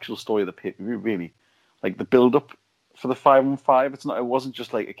the actual story of the pay-per-view, really, like the build-up for the 5-on-5. It wasn't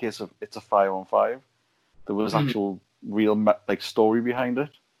just like a case of it's a 5-on-5. There was actual real like story behind it.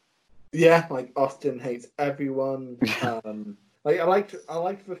 Yeah, like Austin hates everyone. Like I liked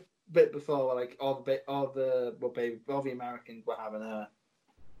the bit before where like all the Americans were having a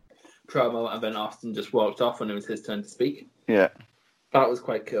promo, and then Austin just walked off when it was his turn to speak. Yeah, that was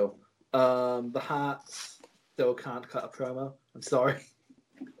quite cool. The Hearts still can't cut a promo. I'm sorry.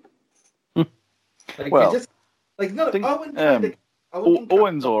 Like, well, just like no,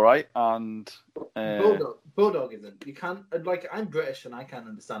 Owen's all right, and Bulldog isn't. You can't like I'm British and I can't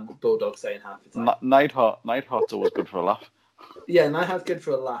understand what Bulldog's saying half the time. Neidhart's always good for a laugh. Yeah, Neidhart's good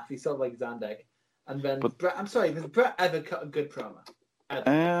for a laugh. He's sort of like Zandig. And then Brett, I'm sorry, has Brett ever cut a good promo?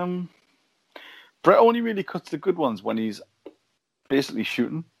 Ever? Brett only really cuts the good ones when he's basically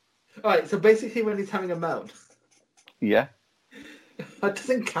shooting. All right, so basically when he's having a moan. Yeah. That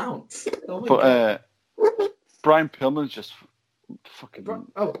doesn't count. Oh my God. Brian Pillman's just fucking...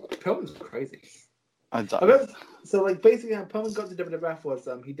 Pillman's crazy. Exactly. So, like, basically how Pillman got to WWF was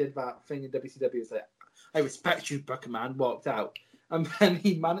he did that thing in WCW. Was like, I respect you, Booker Man, walked out. And then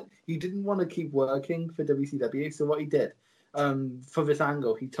he didn't want to keep working for WCW, so what he did, for this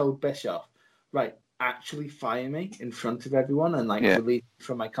angle, he told Bischoff, right, actually fire me in front of everyone and release me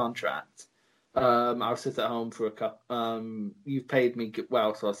from my contract. I'll sit at home for a couple. You've paid me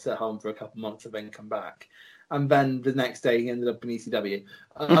well, so I'll sit at home for a couple months and then come back. And then the next day, he ended up in ECW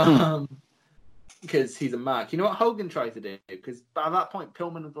because he's a mark. You know what Hogan tried to do? Because by that point,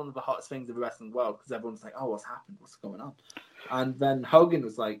 Pillman was one of the hottest things in the wrestling world because everyone's like, "Oh, what's happened? What's going on?" And then Hogan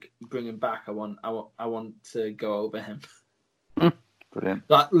was like, "Bring him back. I want to go over him." Brilliant.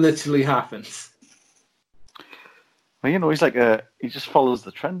 That literally happens. Well, he's like he just follows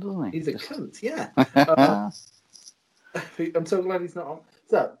the trend, doesn't he? He's a cunt, yeah. I'm so glad he's not on.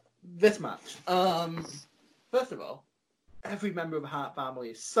 So, this match. First of all, every member of the Hart family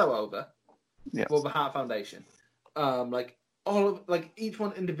is so over. Yeah. For the Hart Foundation. Each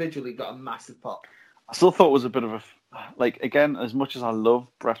one individually got a massive pop. I still thought it was a bit of a... again, as much as I love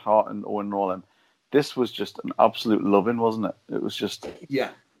Bret Hart and Owen Rollin, this was just an absolute loving, wasn't it? It was just... Yeah.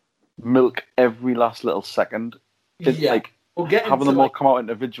 Milk every last little second. Having them all come out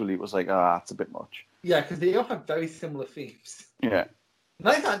individually was like, it's a bit much. Yeah, because they all have very similar themes. Yeah.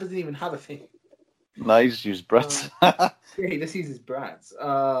 Neidhart doesn't even have a theme. No, he just uses Brett's. Yeah, he just uses Brett's.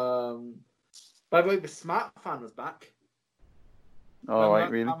 By the way, the Smart fan was back. Oh, right,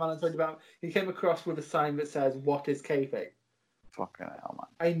 really? I told you about. He came across with a sign that says, "What is kayfabe?" Fucking hell, man.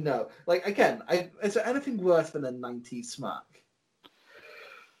 I know. Like, again, is there anything worse than a 90s Smart?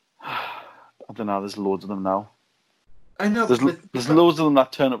 I don't know, there's loads of them now. I know. There's loads of them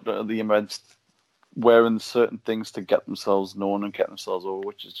that turn up at the events wearing certain things to get themselves known and get themselves over,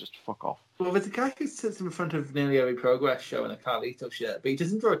 which is just fuck off. Well, there's a guy who sits in front of nearly every Progress show in a Carlito shirt, but he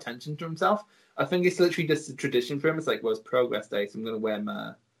doesn't draw attention to himself. I think it's literally just a tradition for him. It's like, well, it's Progress Day, so I'm going to wear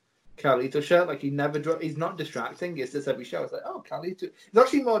my Carlito shirt. Like, he's not distracting. It's just every show. It's like, oh, Carlito. It's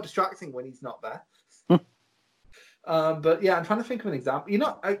actually more distracting when he's not there. But yeah, I'm trying to think of an example.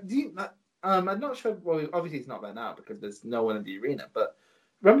 I'm not sure. Well, obviously he's not there now because there's no one in the arena. But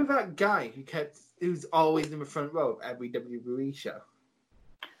remember that guy who's always in the front row of every WWE show?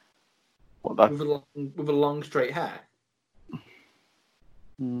 With a long straight hair.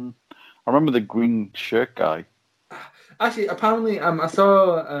 I remember the green shirt guy. Actually, apparently, I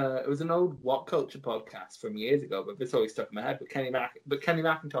saw it was an old What Culture podcast from years ago, but this always stuck in my head. But Kenny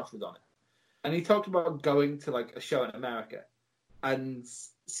McIntosh was on it, and he talked about going to like a show in America and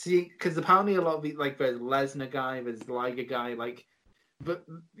see, because apparently a lot of there's Lesnar guy, there's Liger guy, but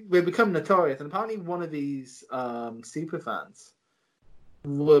we've become notorious, and apparently one of these super fans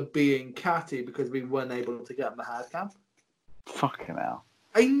were being catty because we weren't able to get on the hard cam. Fucking hell.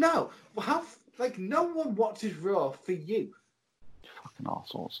 I know. No one watches Raw for you. Fucking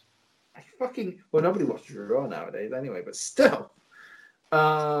arseholes. Nobody watches Raw nowadays anyway, but still.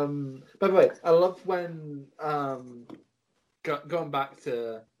 By the way, I love when going back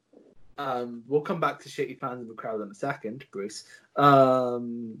to we'll come back to shitty fans of the crowd in a second, Bruce.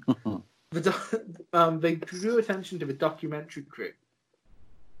 They drew attention to the documentary crew.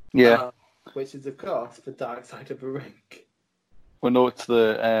 Yeah. Which is, of course, the dark side of the ring. Well, no, it's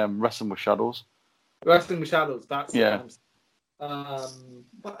the Wrestling with Shadows. Wrestling with Shadows, that's Yeah.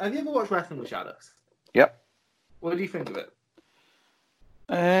 But have you ever watched Wrestling with Shadows? Yep. What do you think of it?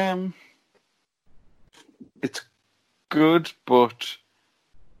 It's good, but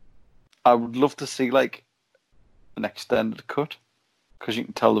I would love to see like an extended cut because you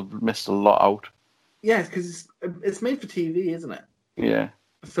can tell they've missed a lot out. Yes, because it's made for TV, isn't it? Yeah.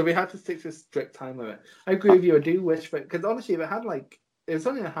 So we had to stick to a strict time limit. I agree with you. I do wish for because honestly, if it had it was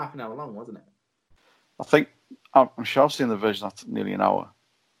only a half an hour long, wasn't it? I think I'm sure I've seen the version that's nearly an hour.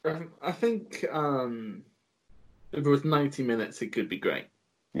 I think if it was 90 minutes, it could be great.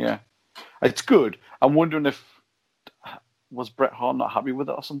 Yeah, it's good. I'm wondering if was Bret Hart not happy with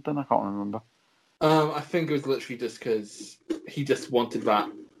it or something. I can't remember. I think it was literally just because he just wanted that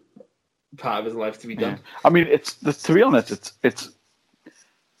part of his life to be done. Yeah. I mean, to be honest, it's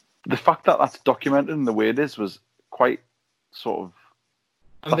the fact that that's documented in the way it is was quite sort of.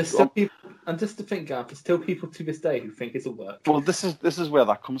 And there's still people, and just to think, Garth, there's still people to this day who think it'll work. Well, this is where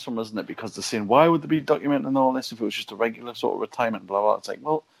that comes from, isn't it? Because they're saying, why would they be documenting all this if it was just a regular sort of retirement, blah, blah. It's like,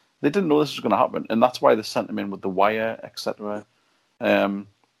 well, they didn't know this was going to happen, and that's why they sent him in with The Wire, etc.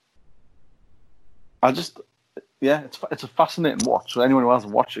 It's a fascinating watch. So anyone who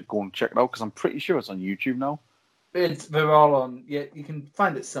hasn't watched it, go and check it out, because I'm pretty sure it's on YouTube now. They're all on, yeah, you can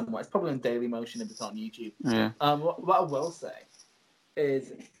find it somewhere. It's probably on Daily Motion if it's on YouTube. Yeah. What I will say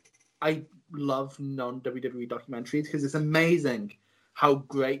is I love non-WWE documentaries because it's amazing how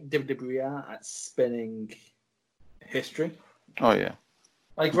great WWE are at spinning history. Oh, yeah.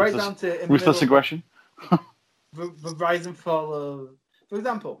 Like right down to... Ruthless aggression. The rise and fall of... For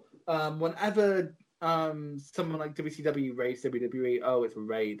example, whenever someone like WCW raids WWE, oh, it's a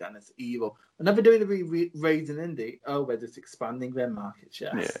raid and it's evil. Whenever WWE raids an indie, oh, they're just expanding their market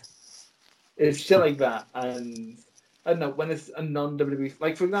share. Yeah. It's shit like that. And I don't know, when it's a non-WWE...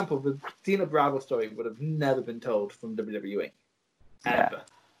 Like, for example, the Dina Bravo story would have never been told from WWE. Ever. Yeah.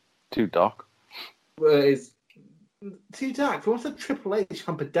 Too dark. Whereas, too dark. For once a Triple H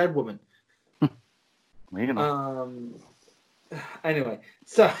hump a dead woman. You know. Anyway,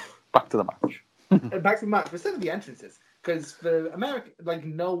 so... Back to the match. Back to the match. Instead of the entrances, because the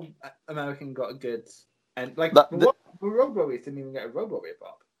American, no American got a good... And the Road Warriors didn't even get a Road Warrior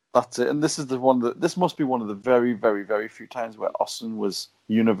pop. That's it, and this is this must be one of the very, very, very few times where Austin was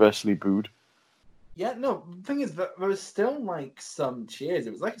universally booed. Yeah, no, the thing is, there was still, some cheers.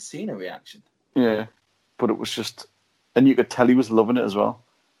 It was like a Cena reaction. Yeah, but it was just... And you could tell he was loving it as well.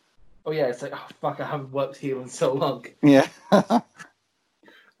 Oh, yeah, it's like, oh, fuck, I haven't worked heel in so long. Yeah. But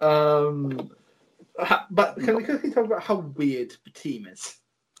can we quickly talk about how weird the team is?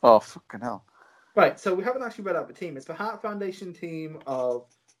 Oh, fucking hell. Right, so we haven't actually read out the team. It's the Hart Foundation team of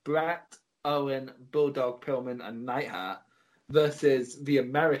Bret, Owen, Bulldog, Pillman, and Neidhart versus the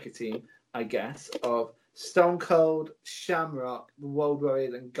America team, I guess, of Stone Cold, Shamrock, the World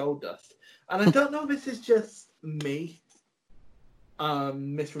Warriors, and Goldust. And I don't know if this is just me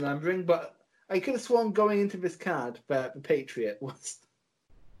misremembering, but I could have sworn going into this card that the Patriot was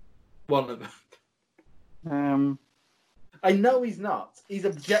one of them. I know he's not. He's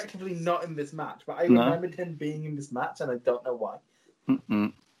objectively not in this match, but I remembered him being in this match, and I don't know why.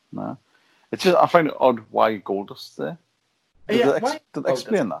 No. It's just, I find it odd why Goldust's there. Did they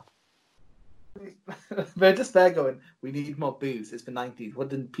explain that? They're just there going, we need more booze. It's the 90s. What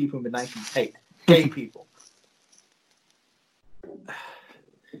did people in the 90s hate? Gay people.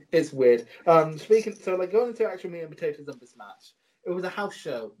 It's weird. Going into actual meat and potatoes of this match, it was a house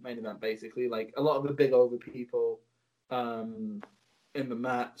show main event, basically. Like, a lot of the big over people in the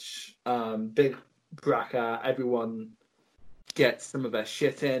match, big braca, everyone gets some of their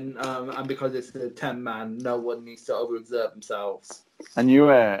shit in, and because it's a 10-man, no one needs to overexert themselves. And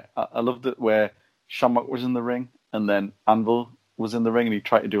I loved it where Shamrock was in the ring, and then Anvil was in the ring, and he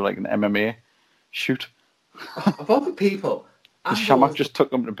tried to do like an MMA shoot. Of all the people, Shamrock just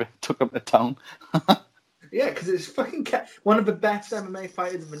took him to town. Yeah, because it's fucking one of the best MMA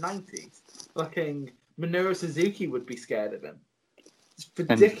fighters of the 90s. Fucking Minoru Suzuki would be scared of him. It's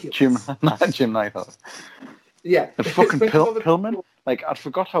ridiculous. Jim Neidhart. Yeah. And fucking Pillman. Like, I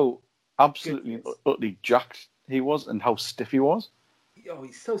forgot how absolutely utterly jacked he was and how stiff he was. Oh,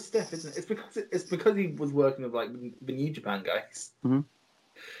 he's so stiff, isn't it? It's because he was working with the New Japan guys.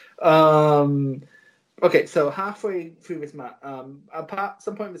 Mm-hmm. Okay, so halfway through this match, at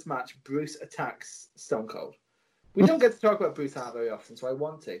some point in this match, Bruce attacks Stone Cold. We don't get to talk about Bruce Hart very often, so I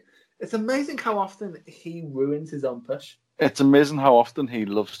want to. It's amazing how often he ruins his own push. It's amazing how often he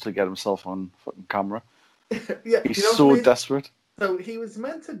loves to get himself on fucking camera. Yeah, He's so desperate. So he was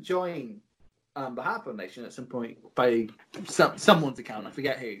meant to join the Heart Foundation at some point by someone's account. I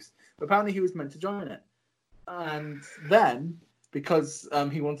forget whose. But apparently he was meant to join it. And then, because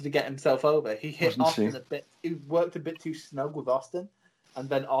he wanted to get himself over, he hit Austin a bit. He worked a bit too snug with Austin. And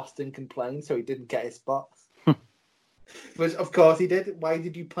then Austin complained, so he didn't get his spot. Which, of course, he did. Why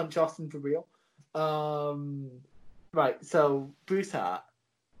did you punch Austin for real? Right, so Bruce Hart.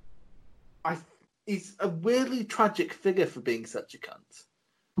 He's a weirdly tragic figure for being such a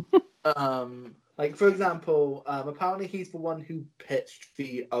cunt. Like, for example, apparently he's the one who pitched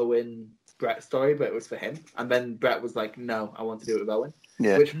the Owen-Brett story, but it was for him. And then Brett was like, no, I want to do it with Owen.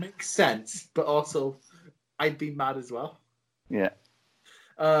 Yeah. Which makes sense, but also I'd be mad as well. Yeah.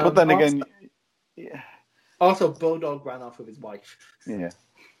 But then again... Yeah. Also, Bulldog ran off with his wife. Yeah.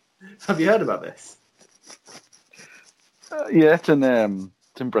 Have you heard about this? Yeah, it's in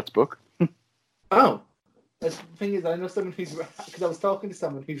Brett's book. Oh. The thing is, I know someone who's... Because I was talking to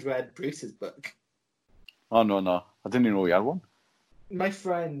someone who's read Bruce's book. Oh, no. I didn't even know he had one. My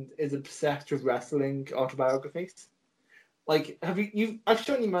friend is obsessed with wrestling autobiographies. Like, I've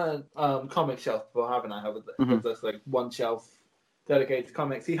shown you my comic shelf before, haven't I? There's like one shelf dedicated to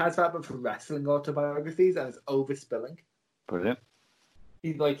comics. He has that, but for wrestling autobiographies, and it's overspilling. Brilliant.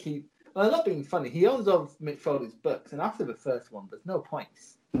 I'm not being funny. He owns all of Mick Foley's books, and after the first one, there's no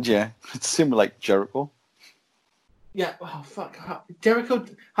points. Yeah, it's similar like Jericho. Yeah. Oh fuck. Jericho.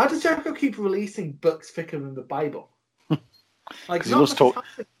 How does Jericho keep releasing books thicker than the Bible? Like, he loves talking.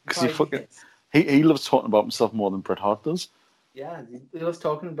 Because he loves talking about himself more than Bret Hart does. Yeah, he loves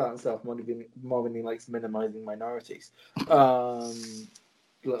talking about himself more than he likes minimizing minorities. That's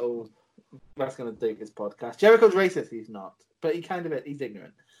going to take his podcast. Jericho's racist, he's not. But he's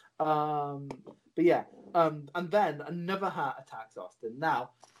ignorant. But yeah. And then another Hart attacks Austin. Now,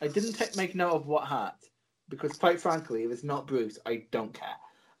 I didn't make note of what Hart, because quite frankly, if it's not Bruce, I don't care.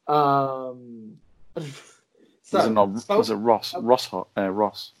 Was it Ross? Ross.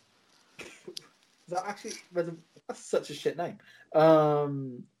 That's such a shit name.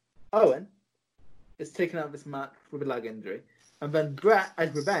 Owen is taken out of this match with a leg injury, and then Brett,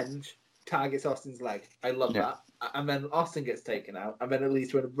 as revenge, targets Austin's leg. I love that. And then Austin gets taken out, and then it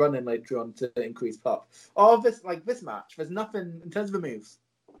leads to a run-in later on to increase pop. All of this, this match, there's nothing in terms of the moves.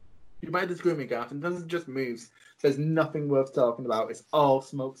 You might disagree with me, Garth. In terms of just moves, there's nothing worth talking about. It's all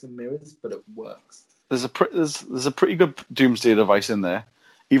smokes and mirrors, but it works. There's a pretty good Doomsday device in there,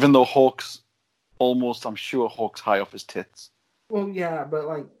 even though Hawk's I'm sure Hawk's high off his tits. Well, yeah,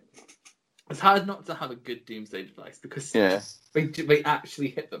 but it's hard not to have a good Doomsday device because they actually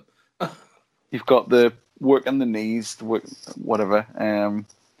hit them. You've got the work on the knees, the work whatever.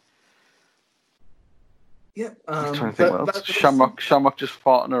 Yeah. I'm trying to think what else. Shamrock just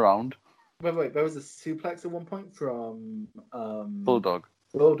farting around. Wait, there was a suplex at one point from Bulldog,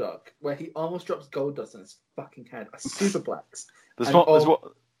 where he almost drops Goldust on his fucking head. A superplex. There's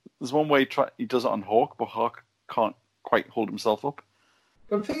one way he does it on Hawk, but Hawk can't quite hold himself up.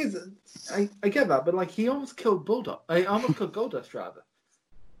 But the thing is, I get that, but he almost killed Bulldog. I almost killed Goldust, rather.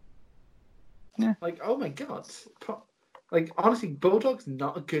 Yeah. Oh my god. Honestly, Bulldog's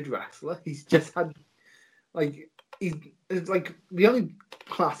not a good wrestler. He's just had it's the only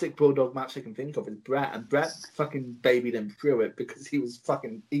classic Bulldog match I can think of is Brett, and Brett fucking babied him through it because he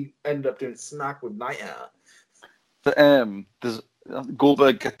ended up doing smack with Nightheart. There's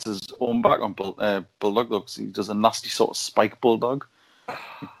Goldberg gets his own back on Bulldog, though, because he does a nasty sort of spike Bulldog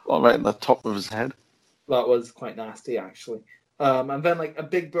right in the top of his head. That was quite nasty, actually. And then a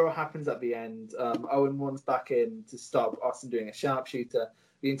big brawl happens at the end. Owen runs back in to stop Austin doing a sharpshooter.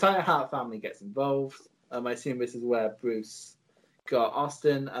 The entire Hart family gets involved. I assume this is where Bruce got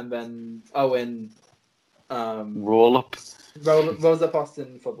Austin, and then Owen rolls up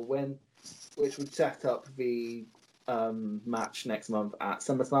Austin for the win, which would set up the match next month at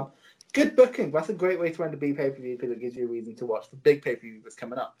SummerSlam. Good booking. That's a great way to end a big pay-per-view because it gives you a reason to watch the big pay-per-view that's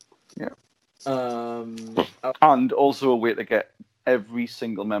coming up. Yeah. And also a way to get every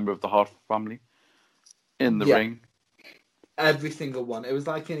single member of the Hart family in the ring. Every single one. It was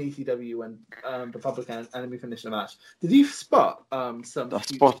like in ECW when the Public Enemy finished the match. Did you spot some? I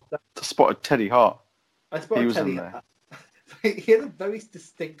spotted Teddy Hart. I spotted Teddy Hart. He had a very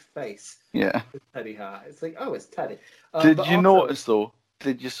distinct face. Yeah. Teddy Hart. It's it's Teddy. Did you notice though?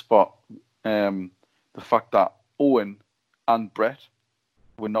 Did you spot the fact that Owen and Brett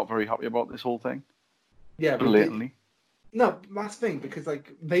were not very happy about this whole thing? Yeah, blatantly. No, that's the thing, because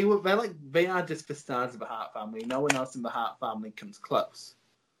they are just the stars of the Hart family. No one else in the Hart family comes close.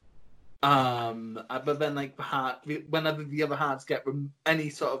 But then, like, whenever the other Harts get any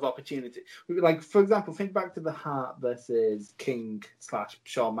sort of opportunity, like, for example, think back to the Hart versus King /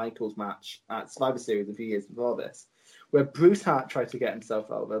 Shawn Michaels match at Survivor Series a few years before this, where Bruce Hart tried to get himself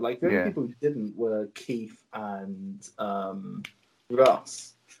over. Like, the only people who didn't were Keith and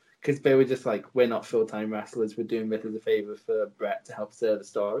Ross, because they were just like, we're not full-time wrestlers, we're doing this as a favor for Brett to help serve the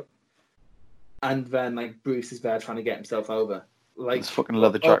story. And then, like, Bruce is there trying to get himself over. Like, it's fucking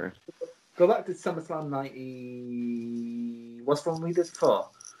leather jacket. Go back to SummerSlam 90. What's the one we did before?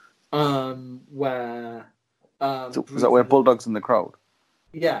 Where is that where Bulldog's in the crowd?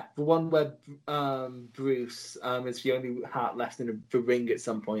 Yeah, the one where Bruce is the only Hart left in the ring at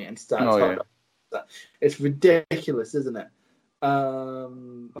some point and starts. It's ridiculous, isn't it?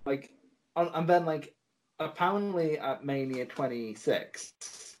 Like, and then, like, apparently at Mania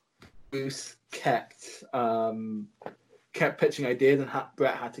 26, Bruce kept pitching ideas, and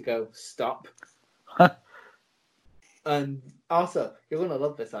Brett had to go stop. And also, you're gonna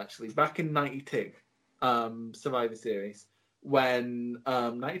love this actually. Back in '92, Survivor Series, when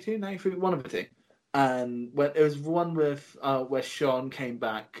 92, 93, one of the two, and when it was one with where Shawn came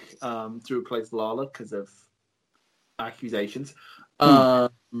back to replace Lawler because of accusations. And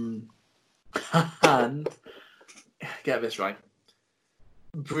get this right,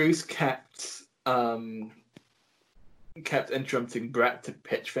 Bruce kept interrupting Brett to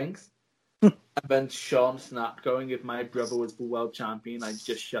pitch things. And then Shawn snapped, going, if my brother was the world champion, I'd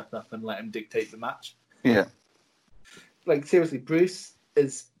just shut up and let him dictate the match. Yeah. Like, seriously, Bruce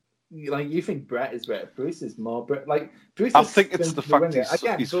is... Like, you think Brett is Brett. Bruce is more Brett. Like, Bruce I think it's the fact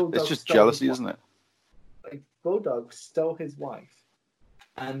it's just jealousy, isn't it? Like, Bulldog stole his wife.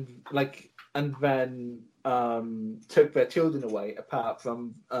 And then took their children away, apart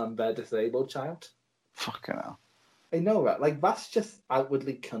from their disabled child. Fucking hell. I know, right? Like, that's just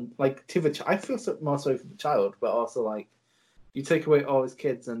outwardly like, to the I feel more sorry for the child, but also, like, you take away all his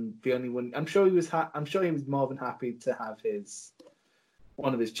kids, and the only one I'm sure he was more than happy to have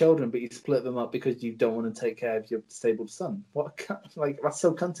one of his children, but you split them up because you don't want to take care of your disabled son. Like, that's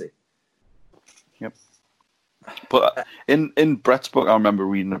so cunty. Yep. But in Brett's book, I remember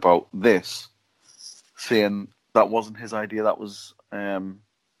reading about this, saying that wasn't his idea. That was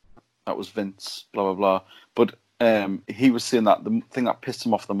Vince. Blah blah blah. But he was saying that the thing that pissed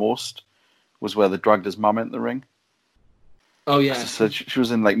him off the most was where they dragged his mum into the ring. Oh yeah. So she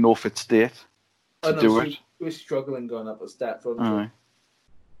was in like no fit state to do it. She was struggling going up the steps.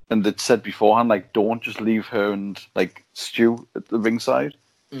 And they'd said beforehand, like, don't just leave her and like Stu at the ringside.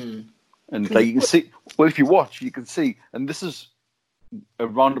 Mm. And like you can see, well, if you watch, you can see, and this is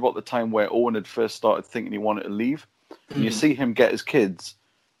around about the time where Owen had first started thinking he wanted to leave. And you see him get his kids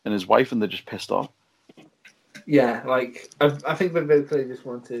and his wife, and they're just pissed off. Yeah, like I think they basically just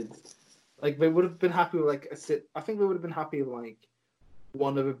wanted, like, they would have been happy with like I think they would have been happy with like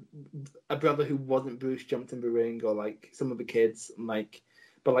one of a brother who wasn't Bruce jumped in the ring, or like some of the kids, like,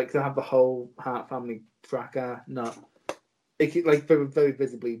 but like to have the whole Hart family fracas, no, like they were very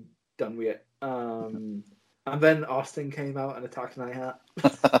visibly done with it. And then Austin came out and attacked Neidhart.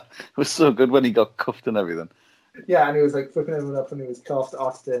 It was so good when he got cuffed and everything. Yeah, and he was like flipping everyone up, and he was cuffed.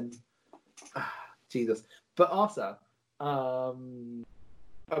 Austin, Jesus. But also, going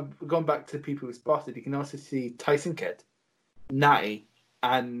back to people who spotted, you can also see Tyson Kidd, Natty,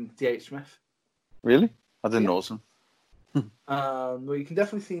 and D.H. Smith. Really? I didn't notice him. Well, you can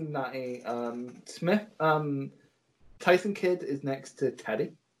definitely see Natty. Smith. Tyson Kidd is next to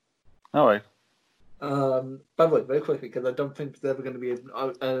Teddy. All right. By the way, very quickly, because I don't think there's ever going to be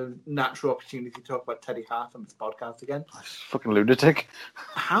a natural opportunity to talk about Teddy Hart on this podcast again. Fucking lunatic.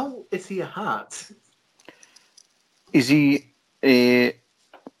 How is he a Hart? Is he a...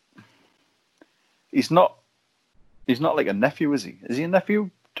 He's not like a nephew, is he? Is he a nephew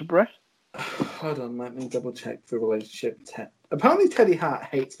to Brett? Hold on, let me double check the relationship. Apparently Teddy Hart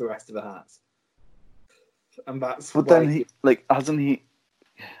hates the rest of the Harts. And that's but then he, like, hasn't he...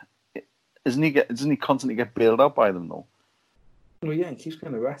 Doesn't he constantly get bailed out by them, though? Well, yeah, he keeps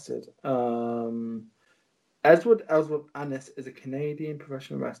getting arrested. Edward Ellsworth Annis is a Canadian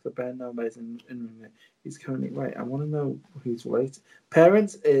professional wrestler, better known by his he's currently... Right, I want to know who's related.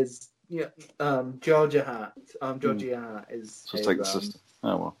 Parents is... Yeah, Georgia Hart. Georgia Hart is just like the sister.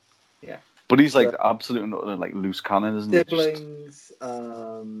 Oh, well. Yeah. But he's like absolute like loose cannon, isn't he? Siblings.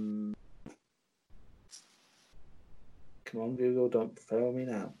 Come on, Google, don't fail me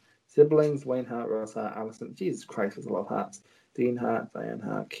now. Siblings: Wayne Hart, Ross Hart, Allison. Jesus Christ, there's a lot of Harts. Dean Hart, Diane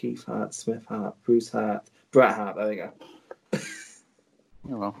Hart, Keith Hart, Smith Hart, Bruce Hart, Bret Hart. There you go.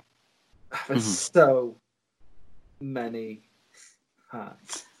 Oh well. There's so many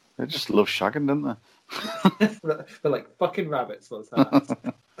Harts. They just love shagging, don't they? They're like fucking rabbits. What's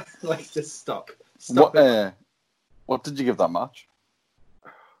that? Like, just stop. Stop it. What did you give that match?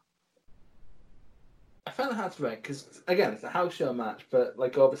 I found it hard to rate because, again, it's a house show match, but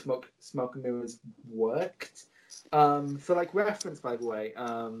like all the smoke and mirrors worked. For like reference, by the way,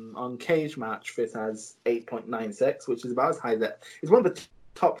 on Cage Match, this has 8.96, which is about as high as that. It's one of the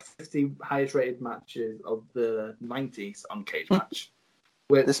top 50 highest rated matches of the 90s on Cage Match.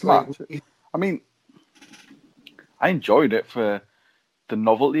 This match, I mean, I enjoyed it for the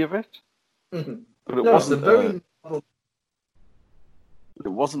novelty of it, but it wasn't it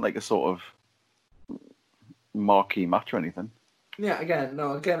wasn't like a sort of marquee match or anything. Yeah, again,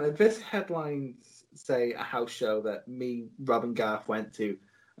 if this headlines say a house show that me, Rob, and Garth went to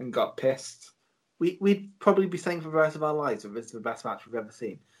and got pissed, we'd probably be saying for the rest of our lives that this is the best match we've ever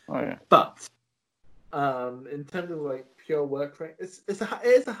seen. Oh yeah. But in terms of like pure work rate, it is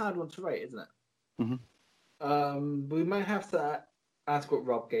a hard one to rate, isn't it? Mm-hmm. We might have to ask what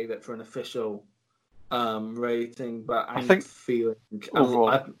Rob gave it for an official rating, but I'm feeling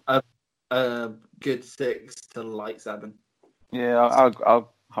overall a good 6 to light 7. Yeah,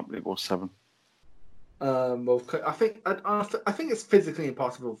 I'll happily go 7. Well, I think it's physically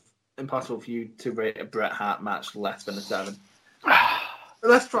impossible for you to rate a Bret Hart match less than a 7.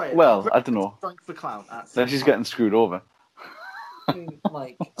 Let's try it. Well, I don't know. Strike for clown. Then she's getting screwed over. I mean,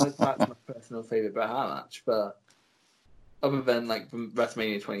 like, that's my personal favourite Bret Hart match, but other than like the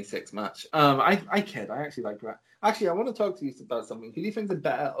WrestleMania 26 match, I kid. I actually like Bret. Actually, I want to talk to you about something. Who do you think's a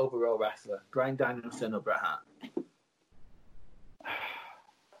better overall wrestler, Bryan Danielson or Bret Hart?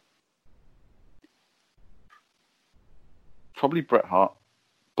 Probably Bret Hart,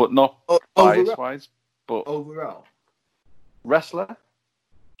 but not bias-wise. But overall, wrestler.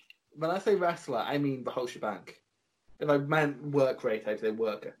 When I say wrestler, I mean the whole shebang. If I meant work rate, I'd say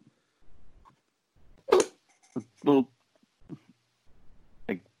worker. Well,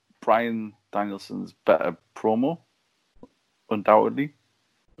 like Bryan Danielson's better promo, undoubtedly.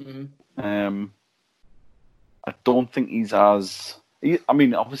 Mm-hmm. I don't think he's as. I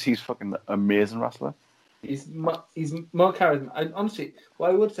mean, obviously he's fucking amazing wrestler. He's more charismatic. Honestly, what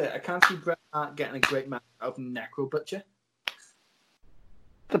I would say, I can't see Bret Hart getting a great match out of Necro Butcher.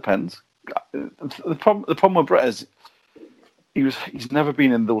 Depends. The problem with Bret is he's never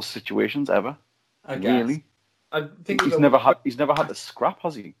been in those situations ever. I guess. Really, I think he's never had the scrap,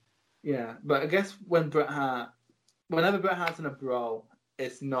 has he? Yeah, but I guess whenever Bret Hart's in a brawl,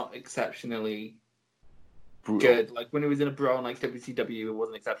 it's not exceptionally Brutal. good. Like when he was in a brawl in like WCW, it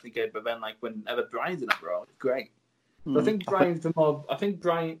wasn't exceptionally good. But then like whenever Bryan's in a brawl, it's great. So I think Bryan's the more. I think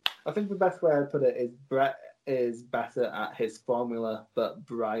the best way I put it is Bret is better at his formula, but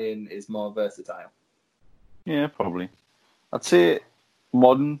Bryan is more versatile. Yeah, probably. I'd say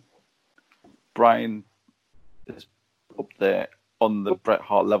modern Bryan is up there on the Bret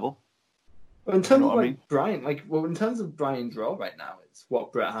Hart level. Well, in terms of Bryan, in terms of Bryan's role right now, it's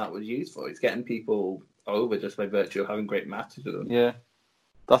what Bret Hart was used for. He's getting people over just by virtue of having great matches with them. Yeah,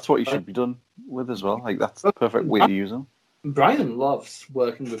 that's what he should be done with as well. Like that's the perfect way to use him. Bryan loves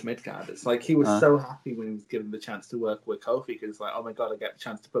working with midcard. It's like he was so happy when he was given the chance to work with Kofi because it's like, oh my god, I get the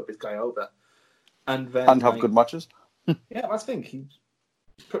chance to put this guy over, and have good matches. Yeah, that's the thing.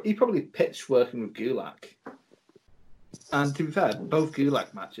 He probably pitched working with Gulak, and to be fair, both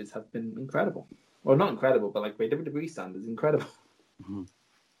Gulak matches have been incredible. Well, not incredible, but like by WWE standards, incredible. Mm-hmm.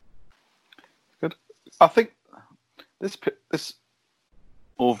 Good. I think this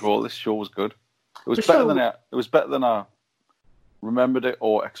overall, this show was good. It was better than I remembered it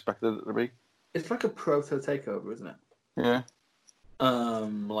or expected it to be. It's like a proto takeover, isn't it? Yeah.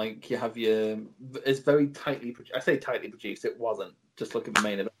 Like you have it's very tightly produced. I say tightly produced. It wasn't. Just look at the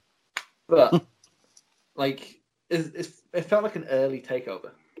main event. But like, it felt like an early takeover.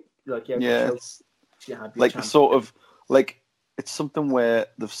 Like it's like the sort of like it's something where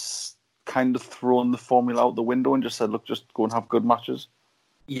they've kind of thrown the formula out the window and just said, look, just go and have good matches.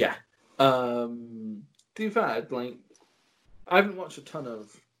 Yeah. To be fair, like I haven't watched a ton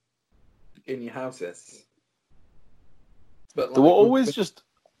of In Your Houses, but like, they were always just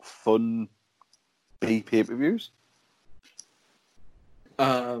fun B pay-per-views.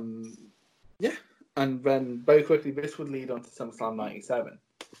 Yeah, and then very quickly this would lead on to SummerSlam '97,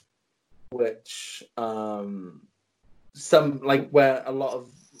 which some like where a lot of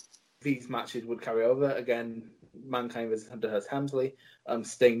these matches would carry over. Again, Mankind versus Hunter Hearst Helmsley.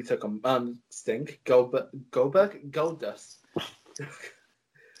 Sting took on Goldust.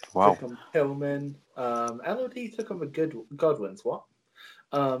 Wow. Took on Pillman. LOD took on the Godwins. What?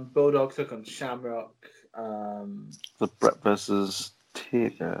 Bulldog took on Shamrock. The Bret versus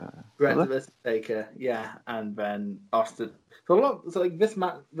Taker. Brett versus Taker, yeah, and then Austin. So this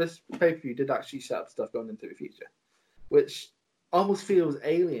pay-per-view did actually set up stuff going into the future, which almost feels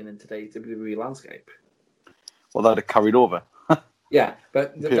alien in today's WWE landscape. Well, that had carried over. Yeah,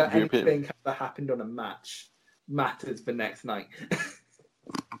 but that anything that happened on a match matters the next night.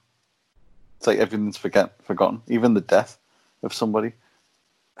 It's like everything's forgotten, even the death of somebody.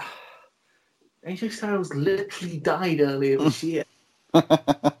 AJ Styles literally died earlier this year.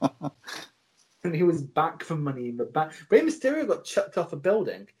 And he was back for Money in the Bank. Rey Mysterio got chucked off a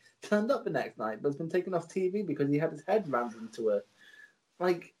building, turned up the next night, but has been taken off TV because he had his head rammed into a...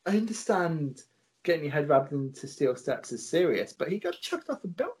 Like, I understand getting your head rammed into steel steps is serious, but he got chucked off a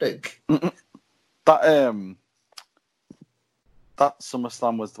building. That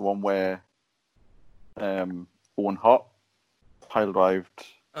SummerSlam was the one where Owen Hart pile-drived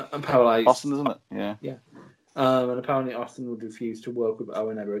Austin, isn't it? Yeah. Yeah. And apparently Austin would refuse to work with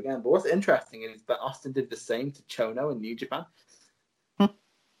Owen ever again. But what's interesting is that Austin did the same to Chono in New Japan.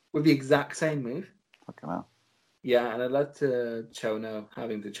 With the exact same move. Fucking hell. Yeah, and it led to Chono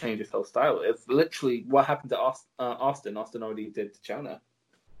having to change his whole style. It's literally what happened to Austin. Austin already did to Chono.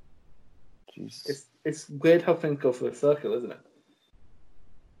 Jesus. It's weird how things go for a circle, isn't it?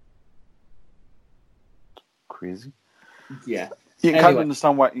 Crazy. Yeah. You can kind of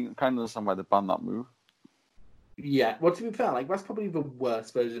understand why they banned that move. Yeah. Well, to be fair, like that's probably the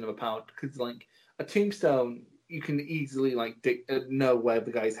worst version of a power because, like, a tombstone, you can easily know where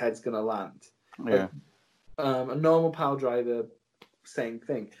the guy's head's gonna land. Yeah. A normal power driver, same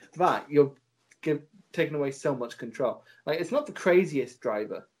thing. That you're taking away so much control. Like, it's not the craziest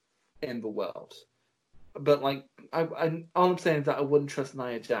driver in the world, but like, all I'm saying is that I wouldn't trust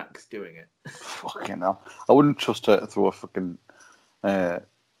Nia Jax doing it. Fucking hell! I wouldn't trust her to throw a fucking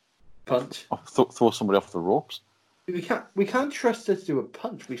punch. Throw somebody off the ropes. We can't trust her to do a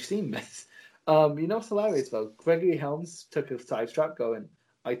punch. We've seen this. You know what's hilarious though? Gregory Helms took a side strap going.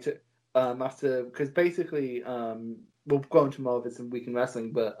 I took after because basically we'll go into more of this in Week in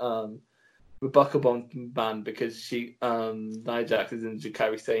Wrestling, but Rebecca Bond banned because she Nia Jax is injured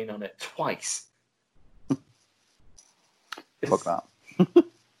Kairi Sane on it twice. Fuck that.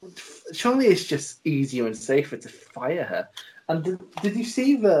 Surely it's just easier and safer to fire her. And did you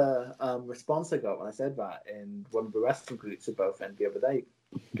see the response I got when I said that in one of the wrestling groups at both end the other day?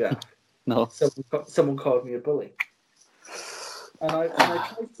 Yeah. No. Someone called me a bully. And I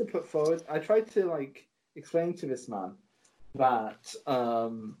tried to put forward, explain to this man that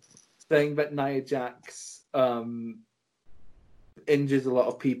saying that Nia Jax injures a lot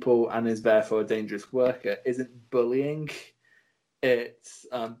of people and is therefore a dangerous worker isn't bullying. It's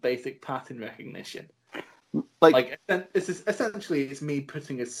basic pattern recognition. It's me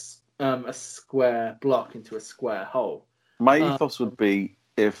putting a square block into a square hole. My ethos would be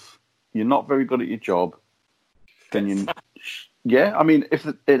if you're not very good at your job, then you. Yeah, I mean, if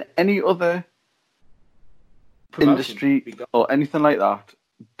in any other industry or anything like that,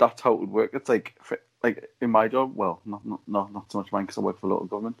 that's how it would work. It's like in my job. Well, not so much mine because I work for local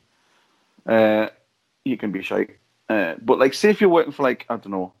government. You can be shy, but like, say if you're working for like I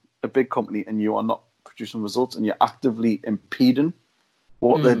don't know a big company and you are not producing results and you're actively impeding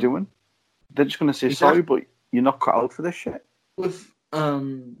what they're doing, they're just going to say sorry, but you're not cut out for this shit. With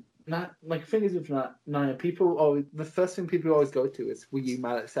like fingers with Nia, the first thing people always go to is, were you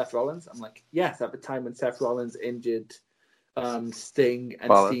mad at Seth Rollins? I'm like, yes, at the time when Seth Rollins injured Sting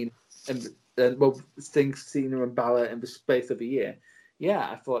and Cena, Sting, Cena and Balor in the space of a year. Yeah,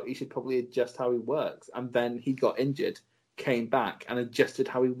 I thought he should probably adjust how he works. And then he got injured, came back and adjusted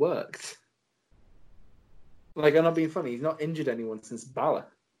how he worked. Like, I'm not being funny. He's not injured anyone since Balor.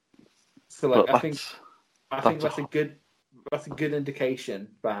 So, like, I think that's a good indication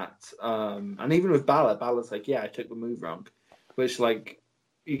that, and even with Balor's like, yeah, I took the move wrong, which like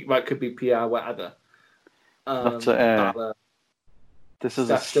could be PR, whatever. This is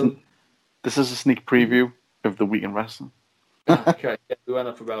a sneak preview of the Week in Wrestling. Okay, yeah, we went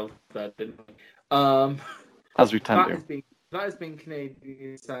off about that, didn't we? As we tend to. That has been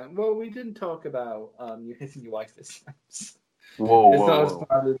Canadian. Well, we didn't talk about you hitting your wife this time. Whoa.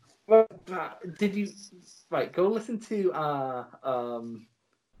 Did you go listen to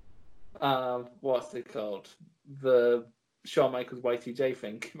what's it called? The Shawn Michaels Y2J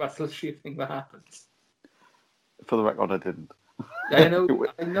thing. That's literally a thing that happens. For the record, I didn't. I know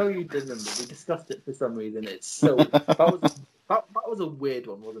you didn't, but we discussed it for some reason. It's so that was a weird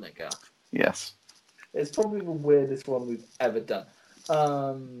one, wasn't it, Gav? Yes. It's probably the weirdest one we've ever done.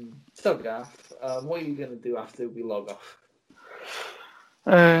 So, Gav, what are you going to do after we log off?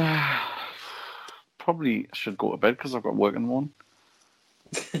 Probably should go to bed because I've got work in the morning.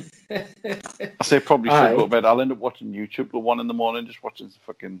 I say probably should go to bed. I'll end up watching YouTube till 1 a.m, just watching some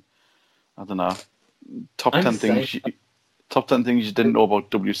fucking, I don't know, top 10 things you didn't know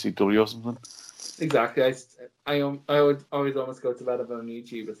about WCW or something. Exactly. I would always almost go to bed on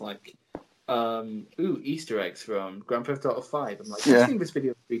YouTube. It's like, Easter eggs from Grand Theft Auto 5. I'm like, I've seen this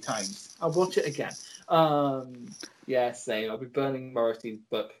video 3 times. I'll watch it again. Yeah, same. I'll be burning Morrissey's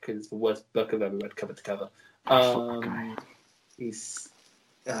book because it's the worst book I've ever read cover to cover. He's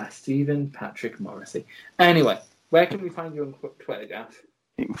Stephen Patrick Morrissey. Anyway, where can we find you on Twitter, Gaff?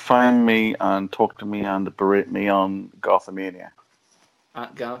 You can find me and talk to me and berate me on Garthamania.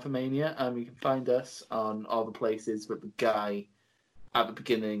 At Garthamania. You can find us on all the places with the guy at the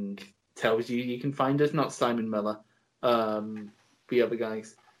beginning tells you can find us, not Simon Miller. The other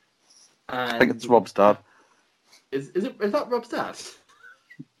guys. And I think it's Rob's dad. Is that Rob's dad?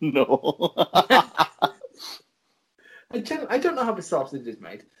 No. I don't know how the sausage is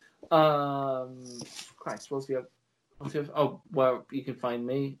made. Christ, what's the other? Oh, well, you can find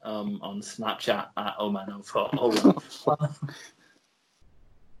me on Snapchat at oman04.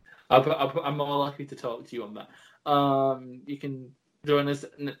 I'm more likely to talk to you on that. You can join us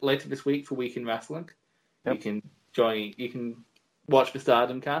later this week for Week in Wrestling. Yep. You can watch the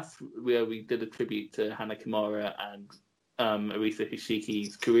Stardom cast where we did a tribute to Hana Kimura and Arisa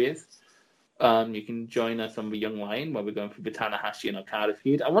Hishiki's careers. You can join us on the Young Lion where we're going through the Tanahashi and Okada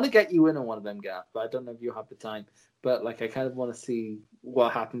feud. I want to get you in on one of them, Gaff, but I don't know if you have the time. But I kind of want to see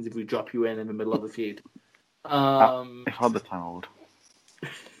what happens if we drop you in the middle of the feud. If I had the time, I would.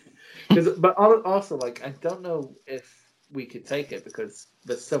 But also, I don't know if we could take it because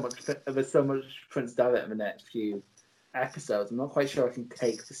there's so much Prince Devitt in the next few episodes. I'm not quite sure I can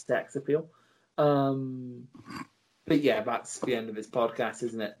take the sex appeal. But yeah, that's the end of this podcast,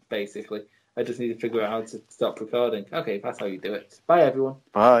 isn't it? Basically, I just need to figure out how to stop recording. Okay, that's how you do it. Bye, everyone.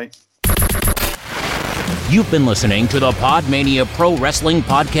 Bye. You've been listening to the Podmania Pro Wrestling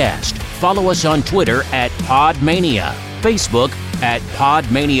Podcast. Follow us on Twitter at Podmania, Facebook at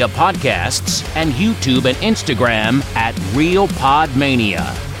Podmania Podcasts, and YouTube and Instagram at Real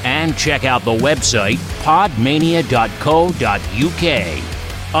Podmania. And check out the website podmania.co.uk.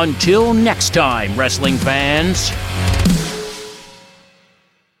 Until next time, wrestling fans.